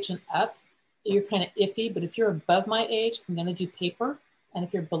my age and up, you're kind of iffy, but if you're above my age, I'm going to do paper. And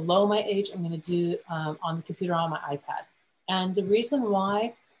if you're below my age, I'm going to do on the computer on my iPad. And the reason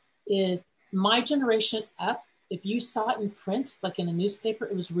why is my generation up, if you saw it in print, like in a newspaper,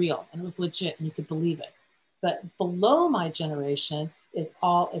 it was real and it was legit and you could believe it. But below my generation is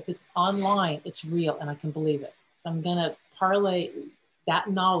all, if it's online, it's real and I can believe it. So I'm going to parlay that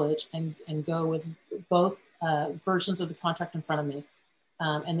knowledge and go with both versions of the contract in front of me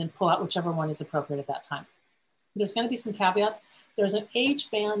and then pull out whichever one is appropriate at that time. There's going to be some caveats. There's an age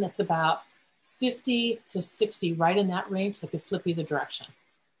band that's about 50 to 60, right in that range, that could flip either direction.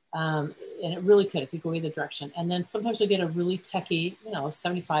 And it really could. It could go either direction. And then sometimes you'll get a really techie,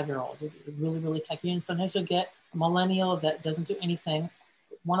 75-year-old, really, really techie. And sometimes you'll get a millennial that doesn't do anything.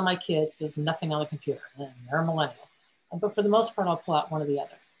 One of my kids does nothing on the computer, and they're a millennial. But for the most part, I'll pull out one or the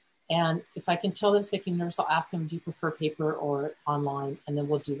other. And if I can tell this making nervous, I'll ask them, do you prefer paper or online? And then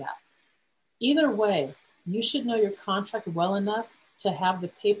we'll do that. Either way, you should know your contract well enough to have the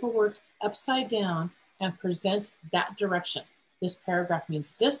paperwork upside down and present that direction. This paragraph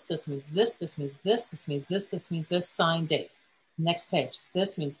means this, this means this, this means this, this means this, this means this, sign date. Next page,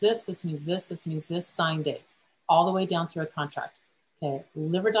 this means this, this means this, this means this, sign date. All the way down through a contract. Okay,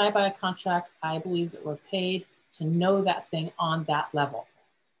 live or die by a contract. I believe that we're paid to know that thing on that level.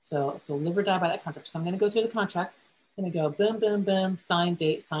 So live or die by that contract. So I'm going to go through the contract. I'm going to go boom, boom, boom, sign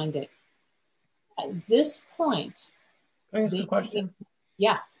date, sign date. At this point, Can I ask a question?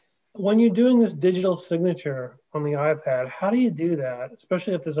 Yeah. When you're doing this digital signature on the iPad, how do you do that?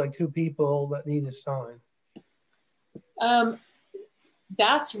 Especially if there's like two people that need to sign.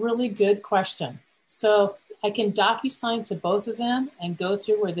 That's a really good question. So I can DocuSign to both of them and go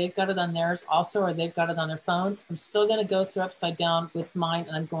through where they've got it on theirs also, or they've got it on their phones. I'm still going to go through upside down with mine,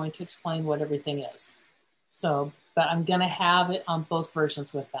 and I'm going to explain what everything is. So, but I'm going to have it on both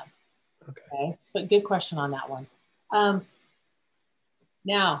versions with them. Okay. But good question on that one.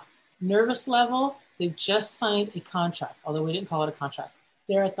 Now, nervous level, they just signed a contract, although we didn't call it a contract.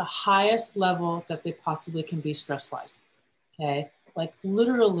 They're at the highest level that they possibly can be stress-wise. Okay. Like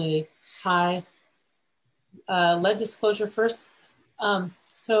literally high. Lead disclosure first.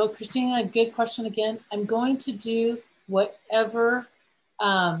 So Christina, good question again. I'm going to do whatever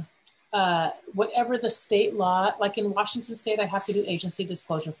the state law, like in Washington State, I have to do agency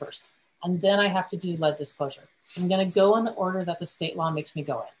disclosure first, and then I have to do lead disclosure. I'm going to go in the order that the state law makes me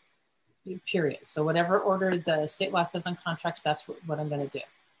go in, period. So whatever order the state law says on contracts, that's what I'm going to do.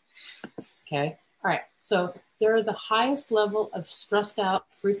 Okay. All right. So they're the highest level of stressed out,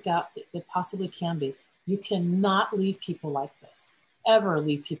 freaked out that possibly can be. You cannot leave people like this, ever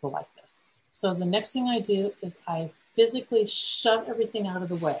leave people like this. So the next thing I do is I physically shove everything out of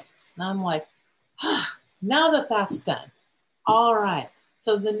the way. And I'm like, now that that's done, all right,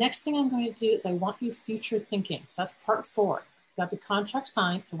 So the next thing I'm going to do is I want you future thinking. So that's part 4. Got the contract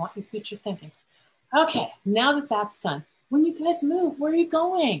signed. I want you future thinking. Okay, now that that's done, when you guys move, where are you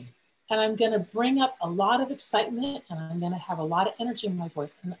going? And I'm going to bring up a lot of excitement, and I'm going to have a lot of energy in my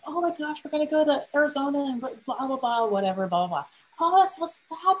voice. And oh my gosh, we're going to go to Arizona and blah, blah, blah, whatever, blah, blah, blah. Oh, that sounds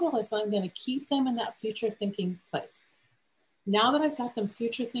fabulous. And I'm going to keep them in that future thinking place. Now that I've got them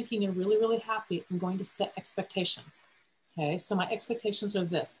future thinking and really, really happy, I'm going to set expectations. Okay, so my expectations are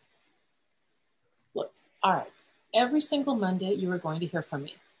this. Look, all right, every single Monday, you are going to hear from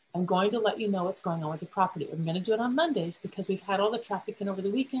me. I'm going to let you know what's going on with the property. I'm going to do it on Mondays because we've had all the traffic in over the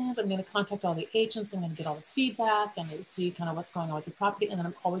weekends. I'm going to contact all the agents. I'm going to get all the feedback and see kind of what's going on with the property. And then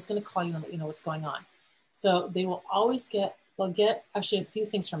I'm always going to call you and let you know what's going on. So they will always they'll get actually a few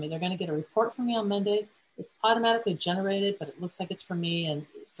things from me. They're going to get a report from me on Monday. It's automatically generated, but it looks like it's from me. And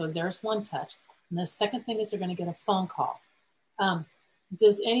so there's one touch. And the second thing is they're going to get a phone call. On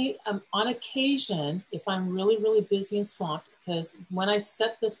occasion, if I'm really, really busy and swamped, because when I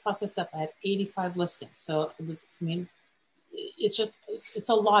set this process up, I had 85 listings. So it was, it's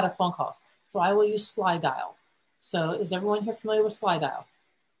a lot of phone calls. So I will use slide dial. So is everyone here familiar with slide dial?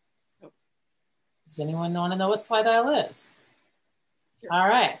 Nope. Does anyone want to know what slide dial is? Sure. All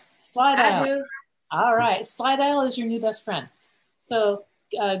right, slide dial. All right, slide dial is your new best friend. So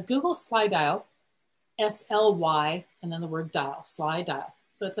Google slide dial. SLY, and then the word dial, slide dial.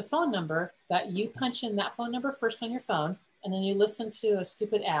 So it's a phone number that you punch in that phone number first on your phone, and then you listen to a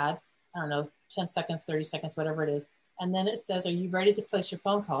stupid ad, I don't know, 10 seconds, 30 seconds, whatever it is. And then it says, are you ready to place your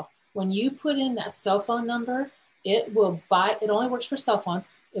phone call? When you put in that cell phone number, it only works for cell phones.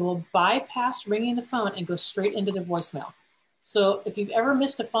 It will bypass ringing the phone and go straight into the voicemail. So if you've ever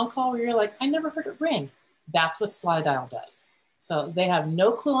missed a phone call where you're like, I never heard it ring, that's what slide dial does. So they have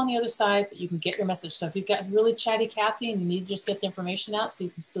no clue on the other side, but you can get your message. So if you've got really chatty Cathy and you need to just get the information out so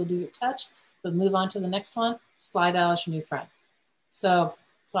you can still do your touch, but move on to the next one, slide dial is your new friend. So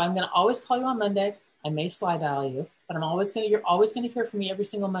I'm going to always call you on Monday. I may slide dial you, but you're always going to hear from me every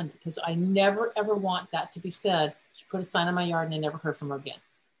single Monday because I never, ever want that to be said. She put a sign on my yard and I never heard from her again.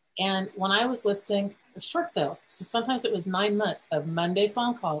 And when I was listing short sales, so sometimes it was 9 months of Monday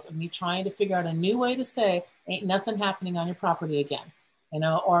phone calls of me trying to figure out a new way to say, ain't nothing happening on your property again,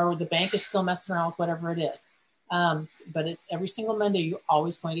 or the bank is still messing around with whatever it is. But it's every single Monday, you're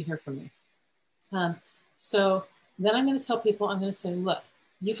always going to hear from me. So then I'm going to tell people, I'm going to say, look,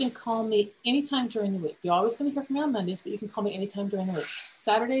 you can call me anytime during the week. You're always going to hear from me on Mondays, but you can call me anytime during the week.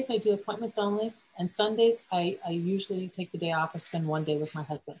 Saturdays, I do appointments only. And Sundays, I usually take the day off. I spend one day with my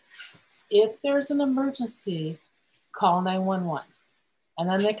husband. If there's an emergency, call 911. And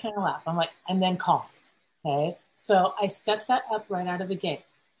then they kind of laugh. I'm like, and then call. Okay. So I set that up right out of the gate.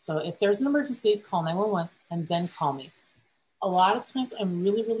 So if there's an emergency, call 911 and then call me. A lot of times I'm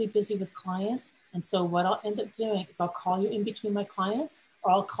really, really busy with clients. And so what I'll end up doing is I'll call you in between my clients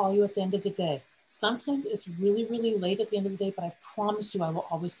or I'll call you at the end of the day. Sometimes it's really, really late at the end of the day, but I promise you I will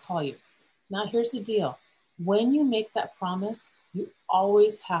always call you. Now, here's the deal. When you make that promise, you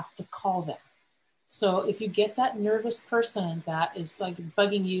always have to call them. So if you get that nervous person that is like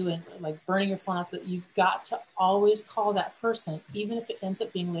bugging you and like burning your phone out, you've got to always call that person, even if it ends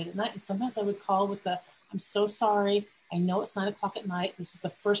up being late at night. And sometimes I would call with I'm so sorry. I know it's 9 o'clock at night. This is the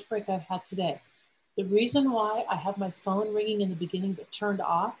first break I've had today. The reason why I have my phone ringing in the beginning but turned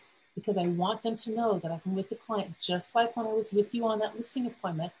off, because I want them to know that I'm with the client, just like when I was with you on that listing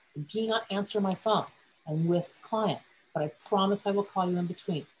appointment. Do not answer my phone. I'm with the client, but I promise I will call you in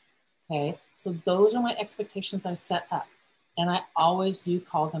between. Okay, so those are my expectations I set up. And I always do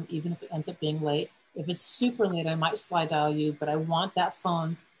call them, even if it ends up being late. If it's super late, I might slide dial you, but I want that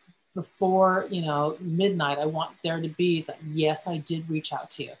phone before, midnight. I want there to be that, yes, I did reach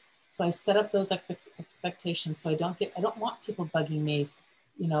out to you. So I set up those expectations so I don't want people bugging me,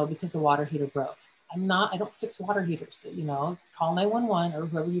 because the water heater broke. I don't fix water heaters, call 911 or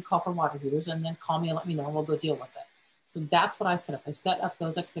whoever you call for water heaters and then call me and let me know and we'll go deal with it. So that's what I set up. I set up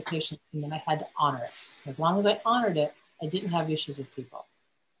those expectations and then I had to honor it. As long as I honored it, I didn't have issues with people.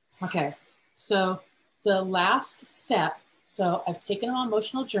 Okay, so the last step, so I've taken them on an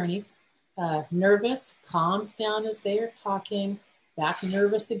emotional journey, nervous, calmed down as they are talking, back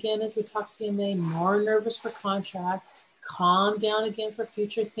nervous again as we talk CMA, more nervous for contract, calm down again for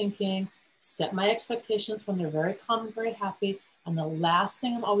future thinking, set my expectations when they're very calm and very happy. And the last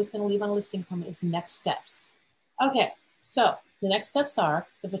thing I'm always going to leave on a listing appointment is next steps. Okay, so the next steps are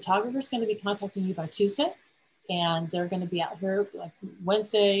the photographer is going to be contacting you by Tuesday, and they're going to be out here like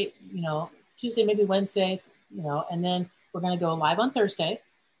Wednesday, Tuesday, maybe Wednesday, and then we're going to go live on Thursday.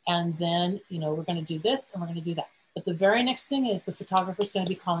 And then, we're going to do this and we're going to do that. But the very next thing is the photographer is going to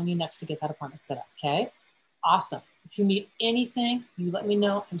be calling you next to get that appointment set up. Okay. Awesome. If you need anything, you let me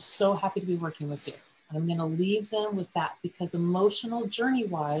know. I'm so happy to be working with you. And I'm going to leave them with that because emotional journey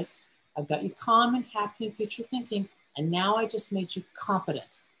wise, I've got you calm and happy and future thinking. And now I just made you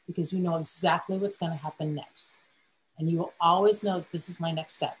competent because you know exactly what's going to happen next. And you will always know this is my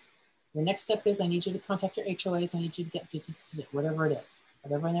next step. Your next step is I need you to contact your HOAs. I need you to get whatever it is.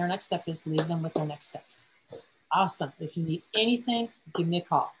 Whatever their next step is, leave them with their next steps. Awesome. If you need anything, give me a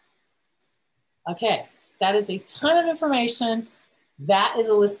call. Okay. That is a ton of information. That is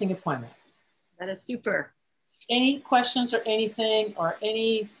a listing appointment. That is super. Any questions or anything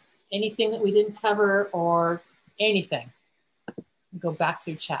anything that we didn't cover or anything? Go back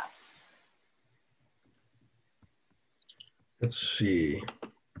through chats. Let's see.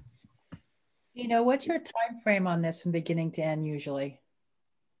 What's your time frame on this from beginning to end usually?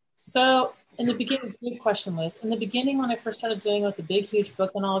 So in the beginning, good question, Liz. In the beginning, when I first started doing it with the big, huge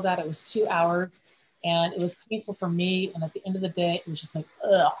book and all of that, it was 2 hours and it was painful for me. And at the end of the day, it was just like,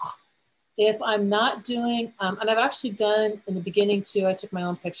 ugh. If I'm not doing, and I've actually done in the beginning too, I took my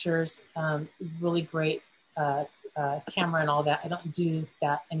own pictures, really great camera and all that. I don't do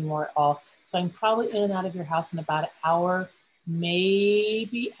that anymore at all. So I'm probably in and out of your house in about an hour,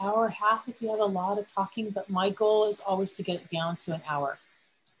 maybe hour and a half if you have a lot of talking, but my goal is always to get it down to an hour.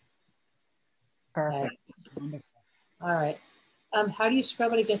 Perfect. Okay. All right. How do you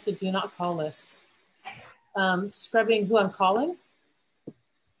scrub it against the do not call list? Scrubbing who I'm calling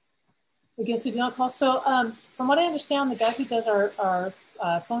against the do not call. So from what I understand, the guy who does our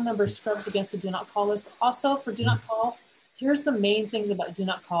phone number scrubs against the do not call list. Also for do not call, here's the main things about do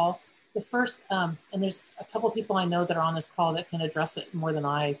not call. The first, and there's a couple people I know that are on this call that can address it more than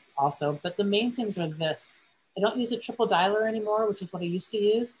I also, but the main things are this. I don't use a triple dialer anymore, which is what I used to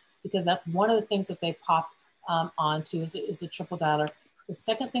use, because that's one of the things that they pop onto is a triple dialer. The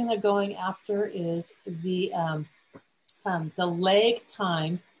second thing they're going after is the lag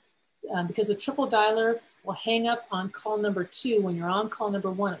time, because a triple dialer will hang up on call number 2. When you're on call number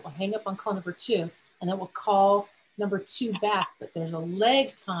 1, it will hang up on call number 2, and it will call number 2 back. But there's a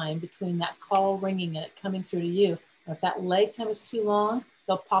lag time between that call ringing and it coming through to you. And if that lag time is too long,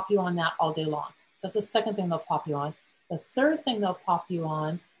 they'll pop you on that all day long. So that's the second thing they'll pop you on. The third thing they'll pop you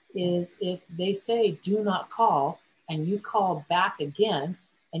on is if they say do not call and you call back again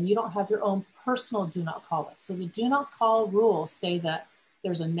and you don't have your own personal do not call list. So the do not call rules say that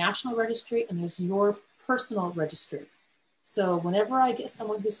there's a national registry and there's your personal registry. So whenever I get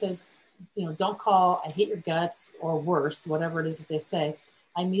someone who says, don't call, I hate your guts, or worse, whatever it is that they say,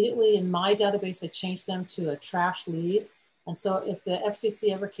 I immediately in my database, I change them to a trash lead. And so if the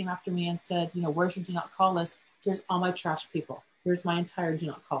FCC ever came after me and said, where's your do not call list? Here's all my trash people. Here's my entire do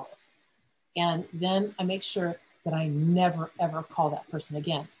not call list. And then I make sure that I never, ever call that person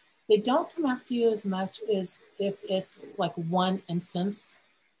again. They don't come after you as much as if it's like one instance,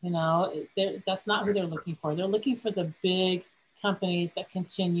 that's not who they're looking for. They're looking for the big companies that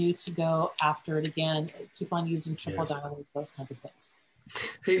continue to go after it again, keep on using triple dialing, those kinds of things.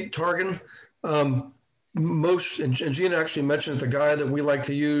 Hey, Targan, and Gina actually mentioned the guy that we like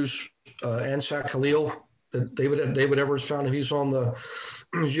to use, Ansak Khalil, that David Evers found. He's on the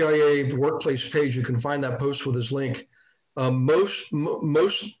GIA workplace page. You can find that post with his link. Most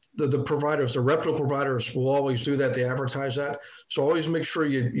the providers, the reputable providers, will always do that. They advertise that. So always make sure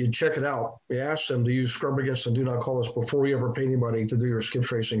you check it out. You ask them to use scrub against and do not call us before you ever pay anybody to do your skip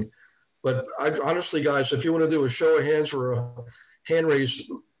tracing. But honestly, guys, if you want to do a show of hands or a hand raise,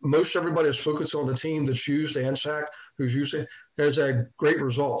 most everybody is focused on the team that's used ANSAC, who's using, has had great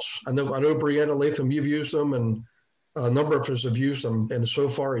results. I know Brianna Latham, you've used them, and a number of us have used them. And so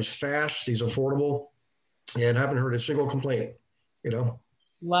far, he's fast, he's affordable, and haven't heard a single complaint,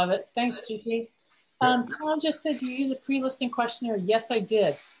 Love it. Thanks, GP. Colin just said, do you use a pre-listing questionnaire? Yes, I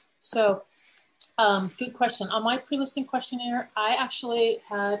did. So good question. On my pre-listing questionnaire, I actually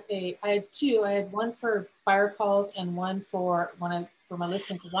had two. I had one for buyer calls and one for my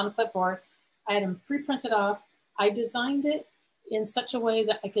listings. It was on a clipboard. I had them pre-printed off. I designed it in such a way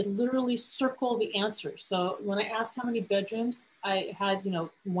that I could literally circle the answers. So when I asked how many bedrooms, I had,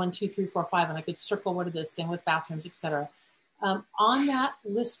 1, 2, 3, 4, 5, and I could circle what it is, same with bathrooms, etc. On that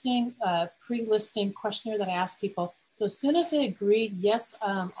listing, pre-listing questionnaire that I asked people, so as soon as they agreed, yes,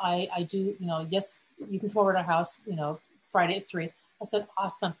 I do, yes, you can come over to our house, Friday at 3. I said,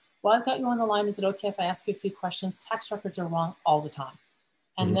 awesome. Well, I've got you on the line. Is it okay if I ask you a few questions? Tax records are wrong all the time.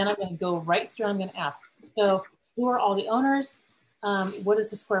 And then I'm going to go right through. I'm going to ask, so who are all the owners? What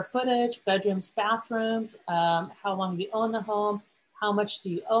is the square footage, bedrooms, bathrooms? How long have you owned the home? How much do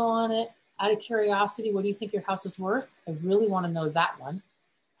you owe on it? Out of curiosity, what do you think your house is worth? I really want to know that one.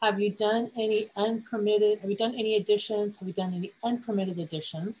 Have you done any have you done any additions? Have you done any unpermitted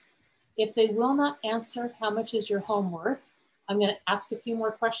additions? If they will not answer, how much is your home worth? I'm going to ask a few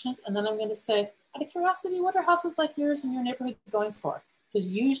more questions, and then I'm going to say, out of curiosity, what are houses like yours in your neighborhood going for?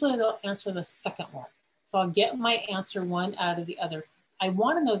 Because usually they'll answer the second one. So I'll get my answer one out of the other. I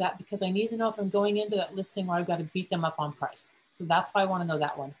want to know that because I need to know if I'm going into that listing where I've got to beat them up on price. So that's why I want to know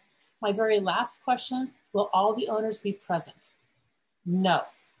that one. My very last question, will all the owners be present? No.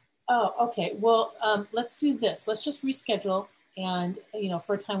 Oh, okay. Well, let's do this. Let's just reschedule and,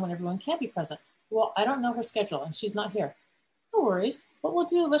 for a time when everyone can't be present. Well, I don't know her schedule and she's not here. No worries. What we'll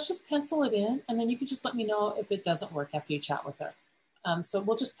do, let's just pencil it in and then you can just let me know if it doesn't work after you chat with her. So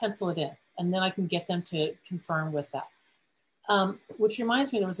we'll just pencil it in and then I can get them to confirm with that. Which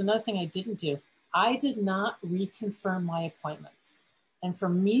reminds me, there was another thing I didn't do. I did not reconfirm my appointments. And for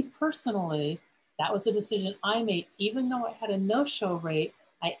me personally, that was a decision I made. Even though I had a no-show rate,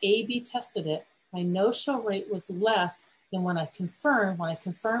 I A/B tested it. My no-show rate was less than when I confirmed. When I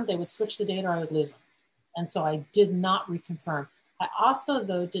confirmed, they would switch the date or I would lose them. And so I did not reconfirm. I also,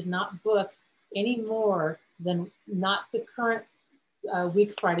 though, did not book any more than not the current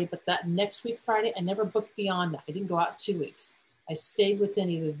week Friday, but that next week Friday. I never booked beyond that. I didn't go out 2 weeks. I stayed within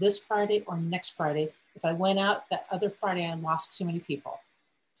either this Friday or next Friday. If I went out that other Friday, I lost too many people.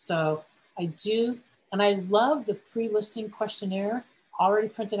 So I do, and I love the pre-listing questionnaire already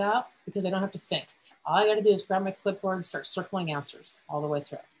printed out because I don't have to think. All I got to do is grab my clipboard and start circling answers all the way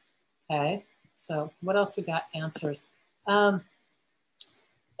through. Okay, so what else we got? Answers.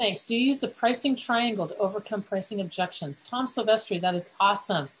 Thanks. Do you use the pricing triangle to overcome pricing objections? Tom Silvestri, that is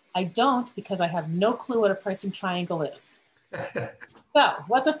awesome. I don't because I have no clue what a pricing triangle is. So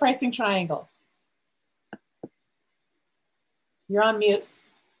what's a pricing triangle? You're on mute.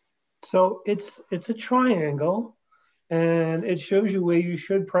 So it's a triangle and it shows you where you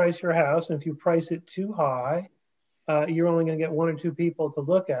should price your house. And if you price it too high, you're only going to get 1 or 2 people to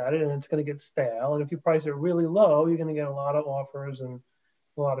look at it and it's going to get stale. And if you price it really low, you're going to get a lot of offers and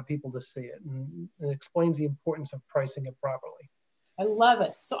a lot of people to see it. And it explains the importance of pricing it properly. I love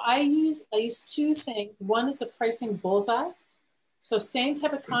it. So I use 2 things. One is a pricing bullseye. So same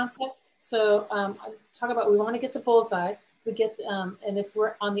type of concept. So talk about, we want to get the bullseye. We get, and if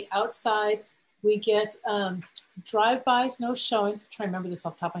we're on the outside, we get drive-bys, no showings. I'm trying to remember this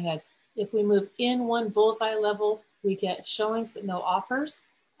off the top of my head. If we move in 1 bullseye level, we get showings but no offers.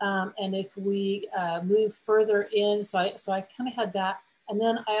 And if we move further in, so I kind of had that. And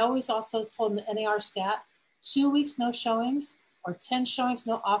then I always also told them the NAR stat, 2 weeks, no showings, or 10 showings,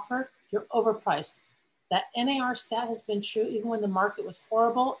 no offer, you're overpriced. That NAR stat has been true even when the market was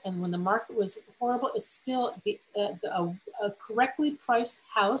horrible. And when the market was horrible, it's still a correctly priced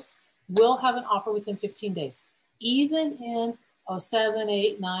house will have an offer within 15 days. Even in 07,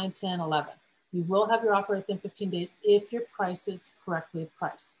 8, 9, 10, 11. You will have your offer within 15 days if your price is correctly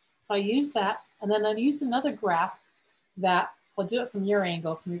priced. So I used that. And then I used another graph that, I'll do it from your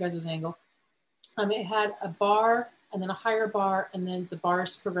angle, from your guys' angle. It had a bar and then a higher bar, and then the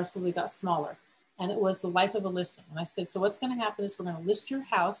bars progressively got smaller. And it was the life of a listing. And I said, so what's going to happen is we're going to list your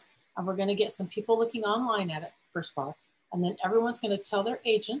house and we're going to get some people looking online at it, first bar. And then everyone's going to tell their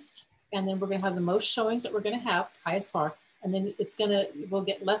agent. And then we're going to have the most showings that we're going to have, highest bar. And then we'll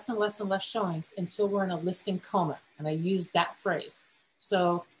get less and less and less showings until we're in a listing coma. And I use that phrase.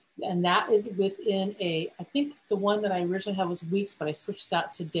 So, and that is within I think the one that I originally had was weeks, but I switched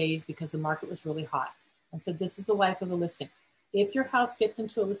that to days because the market was really hot. I said, this is the life of a listing. If your house gets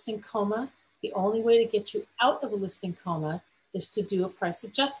into a listing coma, the only way to get you out of a listing coma is to do a price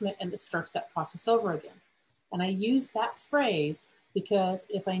adjustment, and it starts that process over again. And I use that phrase because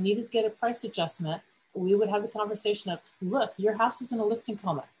if I needed to get a price adjustment, we would have the conversation of, look, your house is in a listing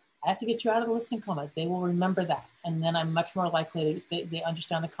coma. I have to get you out of the listing coma. They will remember that. And then I'm much more likely to, they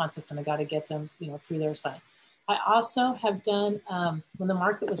understand the concept and I got to get them, through their side. I also have done, when the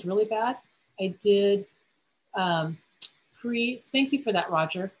market was really bad, I did thank you for that,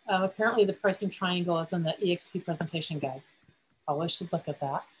 Roger. Apparently the pricing triangle is in the EXP presentation guide. Probably should look at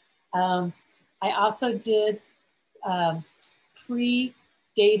that. I also did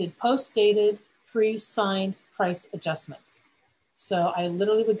post-dated, pre-signed price adjustments. So I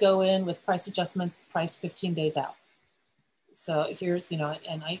literally would go in with price adjustments priced 15 days out. So here's, and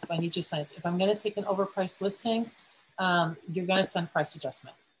I need you to sign this. If I'm going to take an overpriced listing, you're going to send price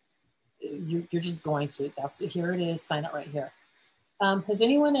adjustment. You're just going to. Here it is. Sign it right here. Has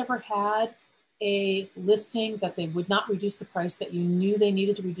anyone ever had a listing that they would not reduce the price, that you knew they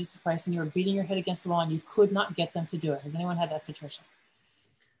needed to reduce the price and you were beating your head against the wall and you could not get them to do it? Has anyone had that situation?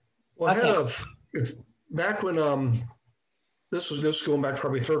 Well, Okay. back when this was going back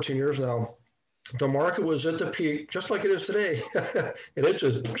probably 13 years now. The market was at the peak, just like it is today, and it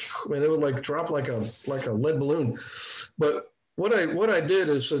just, it would like drop like a lead balloon. But what I did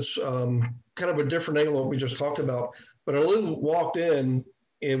is it's kind of a different angle than what we just talked about. But I literally walked in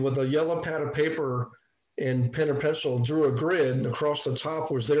and with a yellow pad of paper and pen or pencil, drew a grid, and across the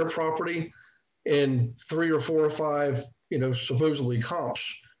top was their property and 3 or 4 or 5, supposedly comps,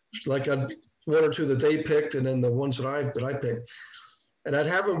 like one or two that they picked, and then the ones that I picked. And I'd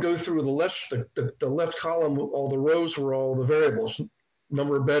have them go through the left column, all the rows were all the variables,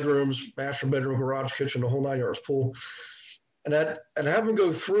 number of bedrooms, master bedroom, garage, kitchen, the whole 9 yards, pool. And I'd have them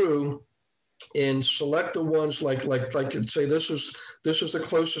go through and select the ones like say this is the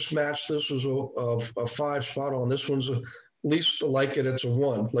closest match. This was a 5 spot on. This one's least like it. It's a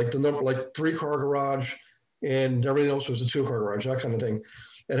 1. Like the number, like 3-car garage, and everything else was a 2-car garage, that kind of thing.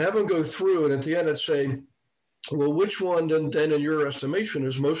 And have them go through, and at the end, I'd say, well, which one then in your estimation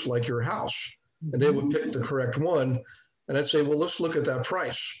is most like your house? And they would pick the correct one. And I'd say, well, let's look at that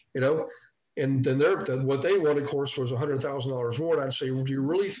price, and then what they wanted, of course, was $100,000 more. And I'd say, well, do you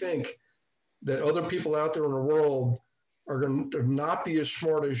really think that other people out there in the world are going to not be as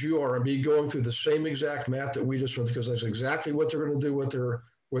smart as you are and be going through the same exact math that we just went through? Because that's exactly what they're going to do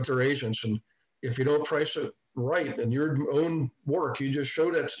with their agents. And if you don't price it right in your own work, you just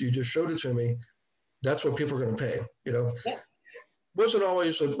showed it to me. That's what people are going to pay. Yeah. Wasn't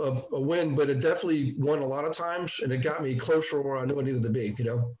always a win, but it definitely won a lot of times, and it got me closer where I knew I needed to be.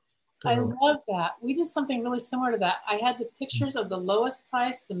 I love that. We did something really similar to that. I had the pictures of the lowest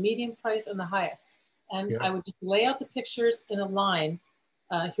price, the medium price, and the highest, and I would just lay out the pictures in a line.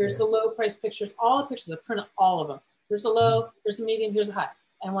 Here's the low price pictures, all the pictures. I printed all of them. Here's the low, here's the medium, here's the high.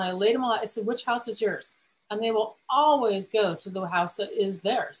 And when I laid them all out, I said, which house is yours? And they will always go to the house that is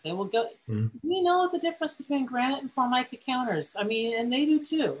theirs. They will go, we know the difference between granite and Formica counters. I mean, and they do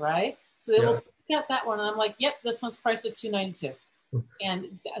too, right? So they will get that one. And I'm like, yep, this one's priced at $292.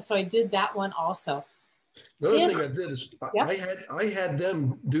 And so I did that one also. The other thing I did is I had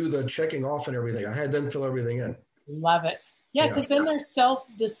them do the checking off and everything. I had them fill everything in. Love it. Yeah, because then they're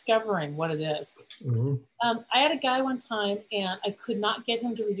self-discovering what it is. I had a guy one time, and I could not get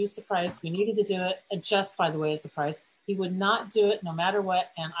him to reduce the price. We needed to do it. Adjust, by the way, is the price. He would not do it no matter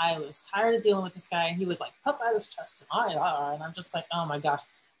what, and I was tired of dealing with this guy, and he would like puff out his chest, and I'm just like, oh my gosh.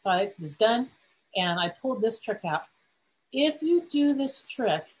 So I was done, and I pulled this trick out. If you do this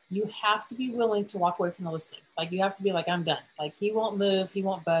trick, you have to be willing to walk away from the listing. Like, you have to be like, I'm done. Like, he won't move, he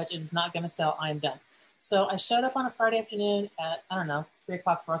won't budge, it is not going to sell, I'm done. So I showed up on a Friday afternoon at, I don't know, 3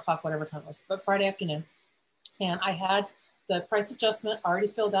 o'clock, 4 o'clock, whatever time it was, but Friday afternoon. And I had the price adjustment already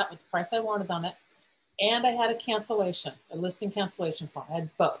filled out with the price I wanted on it. And I had a cancellation, a listing cancellation form. I had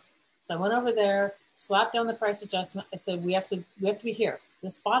both. So I went over there, slapped down the price adjustment. I said, we have to be here.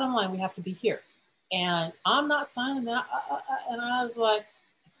 This bottom line, we have to be here. And I'm not signing that. And I was like,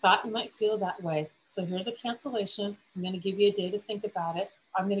 I thought you might feel that way. So here's a cancellation. I'm going to give you a day to think about it.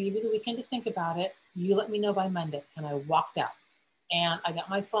 I'm going to give you the weekend to think about it. You let me know by Monday. And I walked out. And I got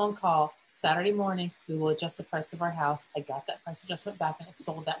my phone call Saturday morning. We will adjust the price of our house. I got that price adjustment back, and it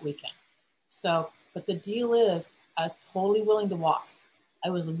sold that weekend. So, but the deal is, I was totally willing to walk. I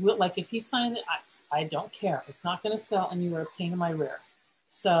was like, if he signed it, I don't care. It's not going to sell, and you are a pain in my rear.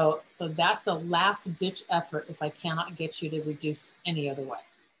 So that's a last ditch effort if I cannot get you to reduce any other way.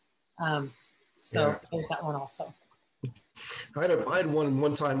 I did that one also. I had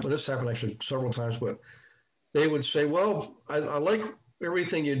one time, when this happened actually several times, but they would say, well, I like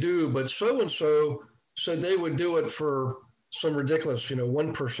everything you do, but so-and-so said they would do it for some ridiculous, 1%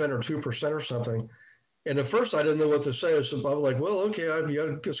 or 2% or something. And at first I didn't know what to say. So I was like, well, okay,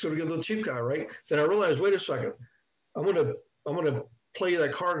 I'm just going to give the cheap guy, right? Then I realized, wait a second, I'm going to play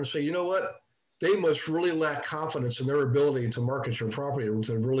that card and say, you know what? They must really lack confidence in their ability to market your property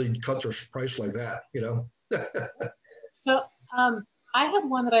to really cut their price like that, So I had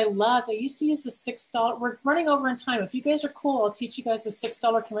one that I loved. I used to use the $6. We're running over in time. If you guys are cool, I'll teach you guys the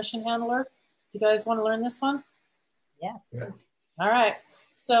 $6 commission handler. Do you guys want to learn this one? Yes. Yeah. All right.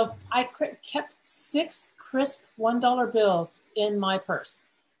 So I kept 6 crisp $1 bills in my purse.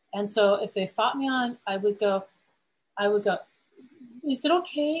 And so if they fought me on, I would go, is it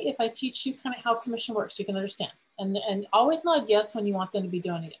okay if I teach you kind of how commission works so you can understand? And always nod yes when you want them to be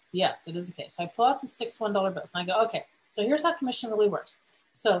doing it. Yes, it is okay. So I pull out the 6 $1 bills and I go, okay, so here's how commission really works.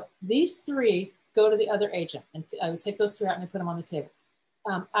 So these 3 go to the other agent, and I would take those 3 out and I put them on the table.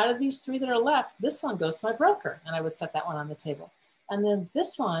 Out of these 3 that are left, this one goes to my broker, and I would set that one on the table. And then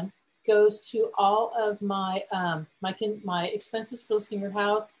this one goes to all of my my expenses for listing your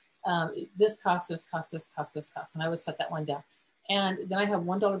house, this cost, this cost, this cost, this cost. And I would set that one down. And then I have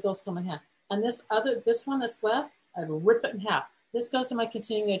 $1 bill still in my hand. And this one that's left, I'd rip it in half. This goes to my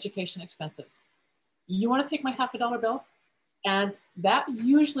continuing education expenses. You want to take my $50 bill? And that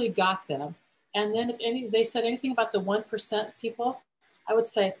usually got them. And then if they said anything about the 1% people, I would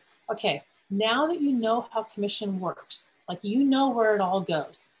say, okay, now that you know how commission works, like you know where it all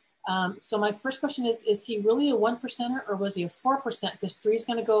goes. So my first question is he really a 1%er or was he a 4%? Because 3 is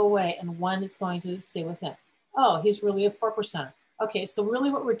going to go away and 1 is going to stay with him. Oh, he's really a 4%er. Okay, so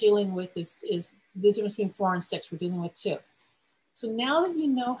really what we're dealing with is the difference between 4 and 6. We're dealing with 2. So now that you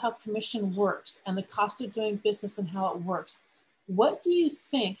know how commission works and the cost of doing business and how it works, what do you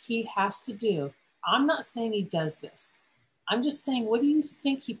think he has to do? I'm not saying he does this. I'm just saying, what do you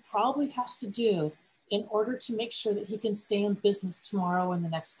think he probably has to do in order to make sure that he can stay in business tomorrow and the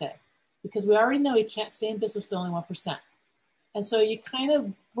next day? Because we already know he can't stay in business with only 1%. And so you kind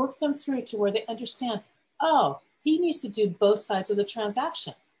of work them through to where they understand, oh, he needs to do both sides of the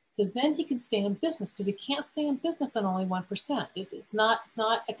transaction, because then he can stay in business, because he can't stay in business on only 1%. It's not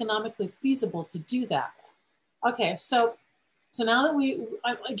economically feasible to do that. Okay, so now that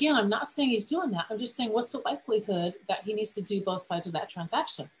again, I'm not saying he's doing that. I'm just saying, what's the likelihood that he needs to do both sides of that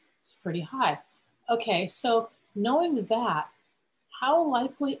transaction? It's pretty high. Okay, so knowing that, how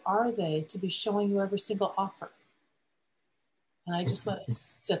likely are they to be showing you every single offer? And I just let it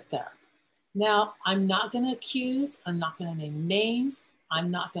sit there. Now, I'm not going to accuse. I'm not going to name names. I'm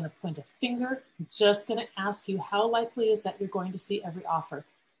not going to point a finger. I'm just going to ask you, how likely is that you're going to see every offer?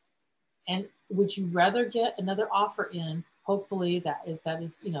 And would you rather get another offer in, hopefully that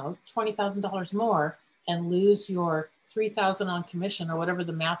is $20,000 more, and lose your $3,000 on commission or whatever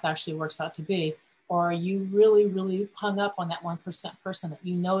the math actually works out to be? Or are you really, really hung up on that 1% person that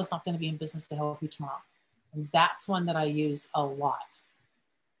you know is not going to be in business to help you tomorrow? And that's one that I used a lot.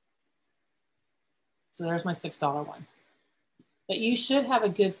 So there's my $6 one. But you should have a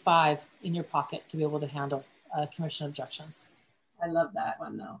good 5 in your pocket to be able to handle commission objections. I love that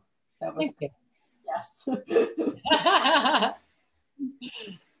one though. That was good. Yes.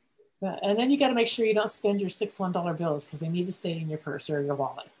 And then you got to make sure you don't spend your $6 $1 bills, because they need to stay in your purse or your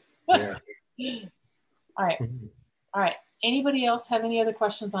wallet. Yeah. All right. All right. Anybody else have any other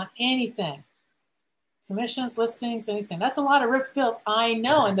questions on anything? Commissions, listings, anything. That's a lot of ripped bills. I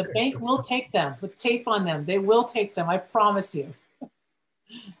know. And the bank will take them with tape on them. They will take them. I promise you.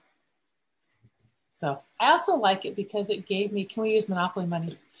 So I also like it because it gave me, can we use Monopoly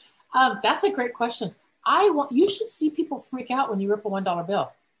money? That's a great question. You should see people freak out when you rip a $1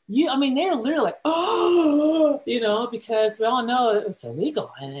 bill. They're literally like, oh, because we all know it's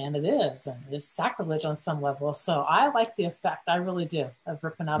illegal, and it is, and it's sacrilege on some level. So I like the effect, I really do, of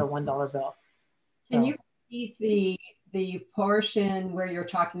ripping out a $1 bill. Can you repeat the portion where you're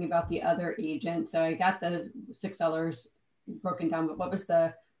talking about the other agent? So I got the $6 broken down, but what was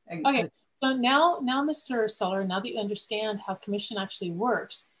the? Okay, so now, Mr. Seller, now that you understand how commission actually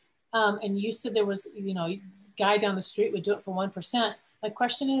works, and you said there was, a guy down the street would do it for 1%. My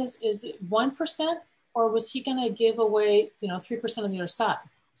question is it 1%, or was he going to give away, 3% on the other side?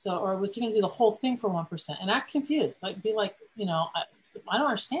 So, or was he going to do the whole thing for 1%? And I'm confused. I don't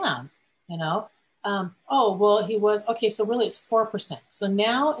understand, oh, well, he was, okay, so really it's 4%. So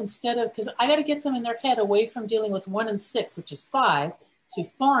now instead of, because I got to get them in their head away from dealing with 1 and 6, which is 5, to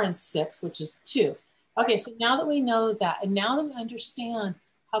 4 and 6, which is 2. Okay, so now that we know that, and now that we understand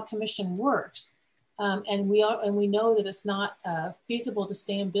how commission works, and we know that it's not feasible to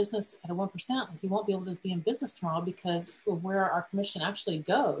stay in business at a 1%. Like, you won't be able to be in business tomorrow because of where our commission actually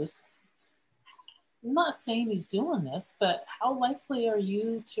goes. I'm not saying he's doing this, but how likely are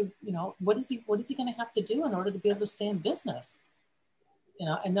you to, what is he going to have to do in order to be able to stay in business?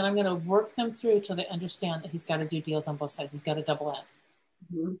 And then I'm going to work them through till they understand that he's got to do deals on both sides. He's got to double end.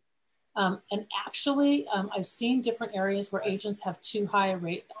 Mm-hmm. And actually, I've seen different areas where agents have too high a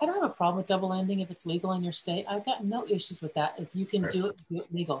rate. I don't have a problem with double ending if it's legal in your state. I've got no issues with that. If you can do it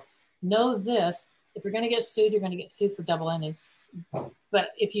legal. Know this, if you're going to get sued, you're going to get sued for double ending.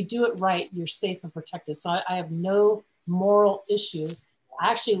 But if you do it right, you're safe and protected. So I have no moral issues.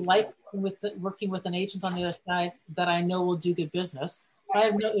 I actually like working with an agent on the other side that I know will do good business. So I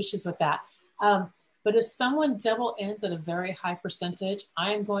have no issues with that. But if someone double ends at a very high percentage,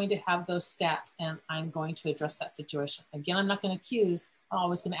 I'm going to have those stats and I'm going to address that situation. Again, I'm not going to accuse. I'm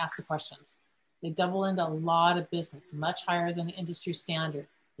always going to ask the questions. They double end a lot of business, much higher than the industry standard.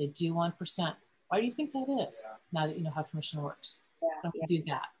 They do 1%. Why do you think that is? Now that you know how commission works. Don't do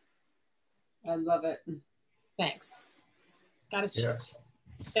that. I love it. Thanks. Got it. Yeah.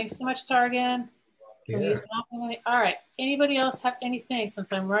 Thanks so much, Targan. Can we use Monopoly money? All right. Anybody else have anything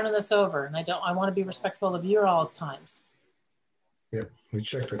since I'm running this over and I want to be respectful of your all's times. Yep. We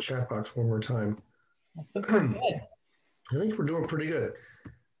check the chat box one more time. I think we're good. I think we're doing pretty good.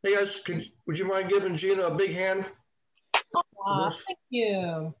 Hey guys, would you mind giving Gina a big hand? Oh, thank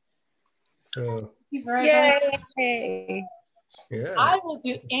you. Thank you very much. Yay. Yeah. I will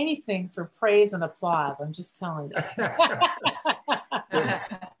do anything for praise and applause. I'm just telling you.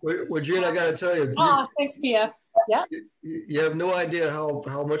 Well, Gina, I got to tell you. Oh, thanks, PF. Yeah. You have no idea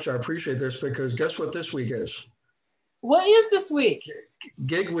how much I appreciate this, because guess what this week is? What is this week?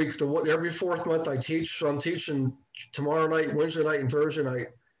 Gig week. Every fourth month I teach. So I'm teaching tomorrow night, Wednesday night, and Thursday night.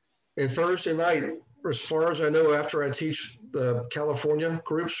 And Thursday night, as far as I know, after I teach the California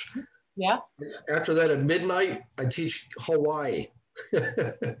groups, yeah. After that, at midnight, I teach Hawaii.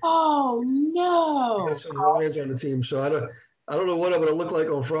 Oh no! I got some Hawaiians on the team, so I don't know what I'm going to look like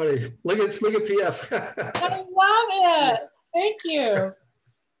on Friday. Look at PF. I love it. Thank you.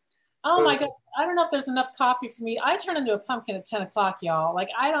 Oh my God! I don't know if there's enough coffee for me. I turn into a pumpkin at 10 o'clock, y'all. Like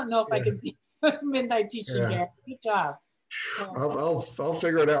I don't know if I could be midnight teaching here. Good job. So. I'll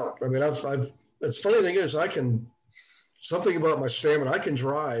figure it out. I mean, it's funny thing is, something about my stamina. I can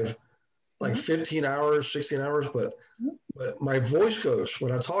drive like 15 hours, 16 hours, but my voice goes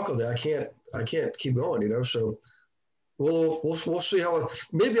when I talk all day. I can't keep going, you know. So we'll see how.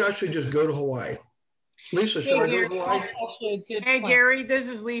 Maybe I should just go to Hawaii. Lisa, should I go to Hawaii? Hey, Gary, this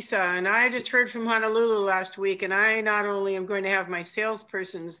is Lisa, and I just heard from Honolulu last week, and I not only am going to have my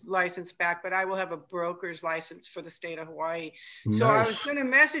salesperson's license back, but I will have a broker's license for the state of Hawaii. Nice. So I was going to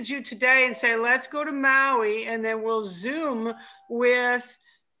message you today and say, let's go to Maui, and then we'll Zoom with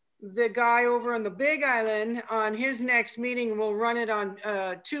the guy over on the Big Island on his next meeting. We'll run it on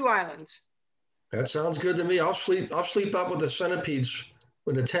 2 islands. That sounds good to me. I'll sleep up with the centipedes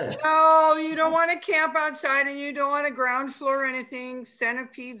with a tent. No, you don't want to camp outside, and you don't want a ground floor or anything.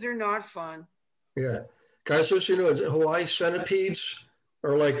 Centipedes are not fun. Yeah. Guys, just so you know, Hawaii centipedes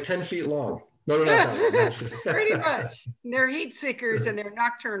are like 10 feet long. No, they're not that long. Pretty much. They're heat seekers and they're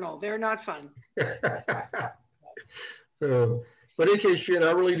nocturnal. They're not fun. So, but in case, Gina,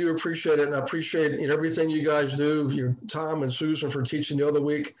 I really do appreciate it, and I appreciate everything you guys do, Tom and Susan for teaching the other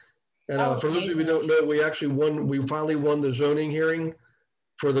week. And for those of you who don't know, we finally won the zoning hearing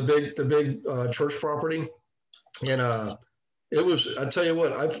for the big church property. And it was, I tell you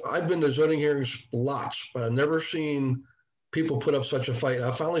what, I've been to zoning hearings lots, but I've never seen people put up such a fight.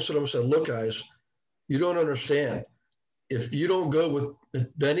 I finally stood up and said, look, guys, you don't understand. If you don't go with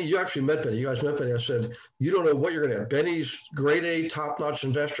Benny, you actually met Benny. You guys met Benny. I said, you don't know what you're going to have. Benny's grade A, top-notch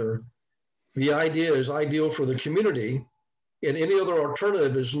investor. The idea is ideal for the community, and any other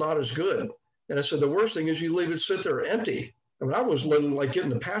alternative is not as good. And I said, the worst thing is you leave it sit there empty. I mean, I was like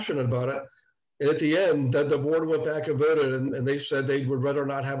getting passionate about it. And at the end, the board went back and voted, and they said they would rather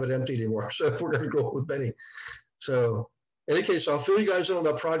not have it empty anymore. So we're going to go with Benny. So in any case, I'll fill you guys in on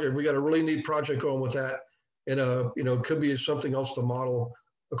that project. We got a really neat project going with that. And, it could be something else to model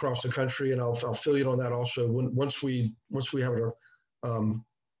across the country. And I'll fill you in on that also once we have it,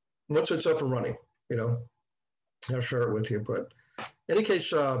 once it's up and running, I'll share it with you. But in any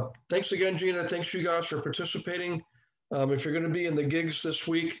case, thanks again, Gina. Thanks you guys for participating. If you're going to be in the gigs this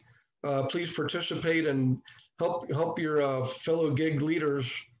week, please participate and help your fellow gig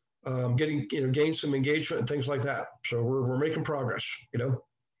leaders gain some engagement and things like that. So we're making progress, Yeah.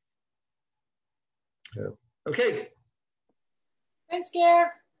 Okay. Thanks,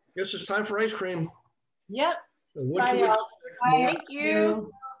 Gare. Guess it's time for ice cream. Yep. Bye, y'all. Thank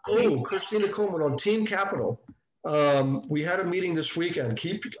you. Oh, Christina Coleman on Team Capital. We had a meeting this weekend.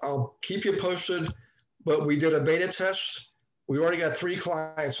 I'll keep you posted, but we did a beta test. We already got 3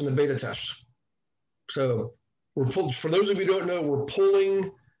 clients in the beta test. So for those of you who don't know, we're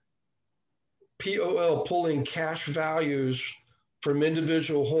pulling cash values from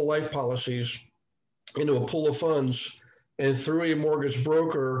individual whole life policies into a pool of funds, and through a mortgage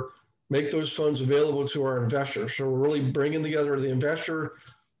broker, make those funds available to our investors. So we're really bringing together the investor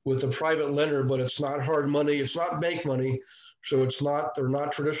with the private lender, but it's not hard money. It's not bank money. So they're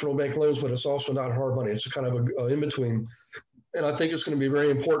not traditional bank loans, but it's also not hard money. It's kind of a in-between. And I think it's going to be a very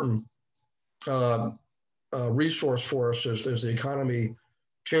important resource for us as the economy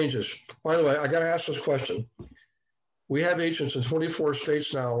changes. By the way, I got to ask this question. We have agents in 24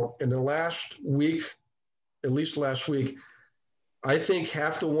 states now. In the last week, at least last week, I think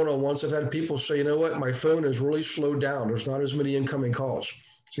half the one-on-ones have had people say, you know what, my phone has really slowed down. There's not as many incoming calls.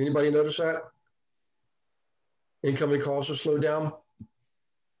 Does anybody notice that? Incoming calls have slowed down?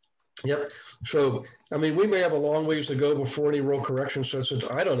 Yep. So, I mean, we may have a long ways to go before any real correction sets it.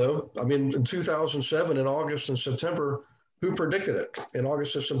 I don't know. I mean, in 2007, in August and September, who predicted it in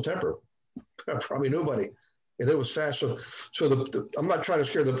August and September? Probably nobody. And it was fast. So I'm not trying to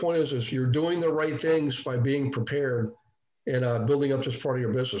scare. The point is you're doing the right things by being prepared and building up this part of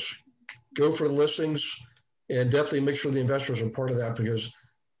your business. Go for the listings and definitely make sure the investors are part of that, because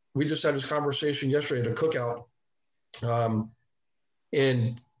we just had this conversation yesterday at a cookout.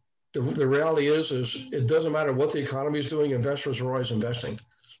 And the reality is it doesn't matter what the economy is doing, investors are always investing.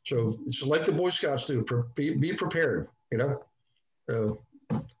 So it's like the Boy Scouts do, be prepared, you know? So,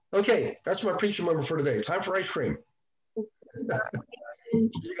 okay, that's my preaching moment for today. Time for ice cream.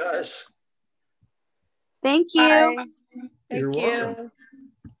 You guys. Thank you. You're welcome.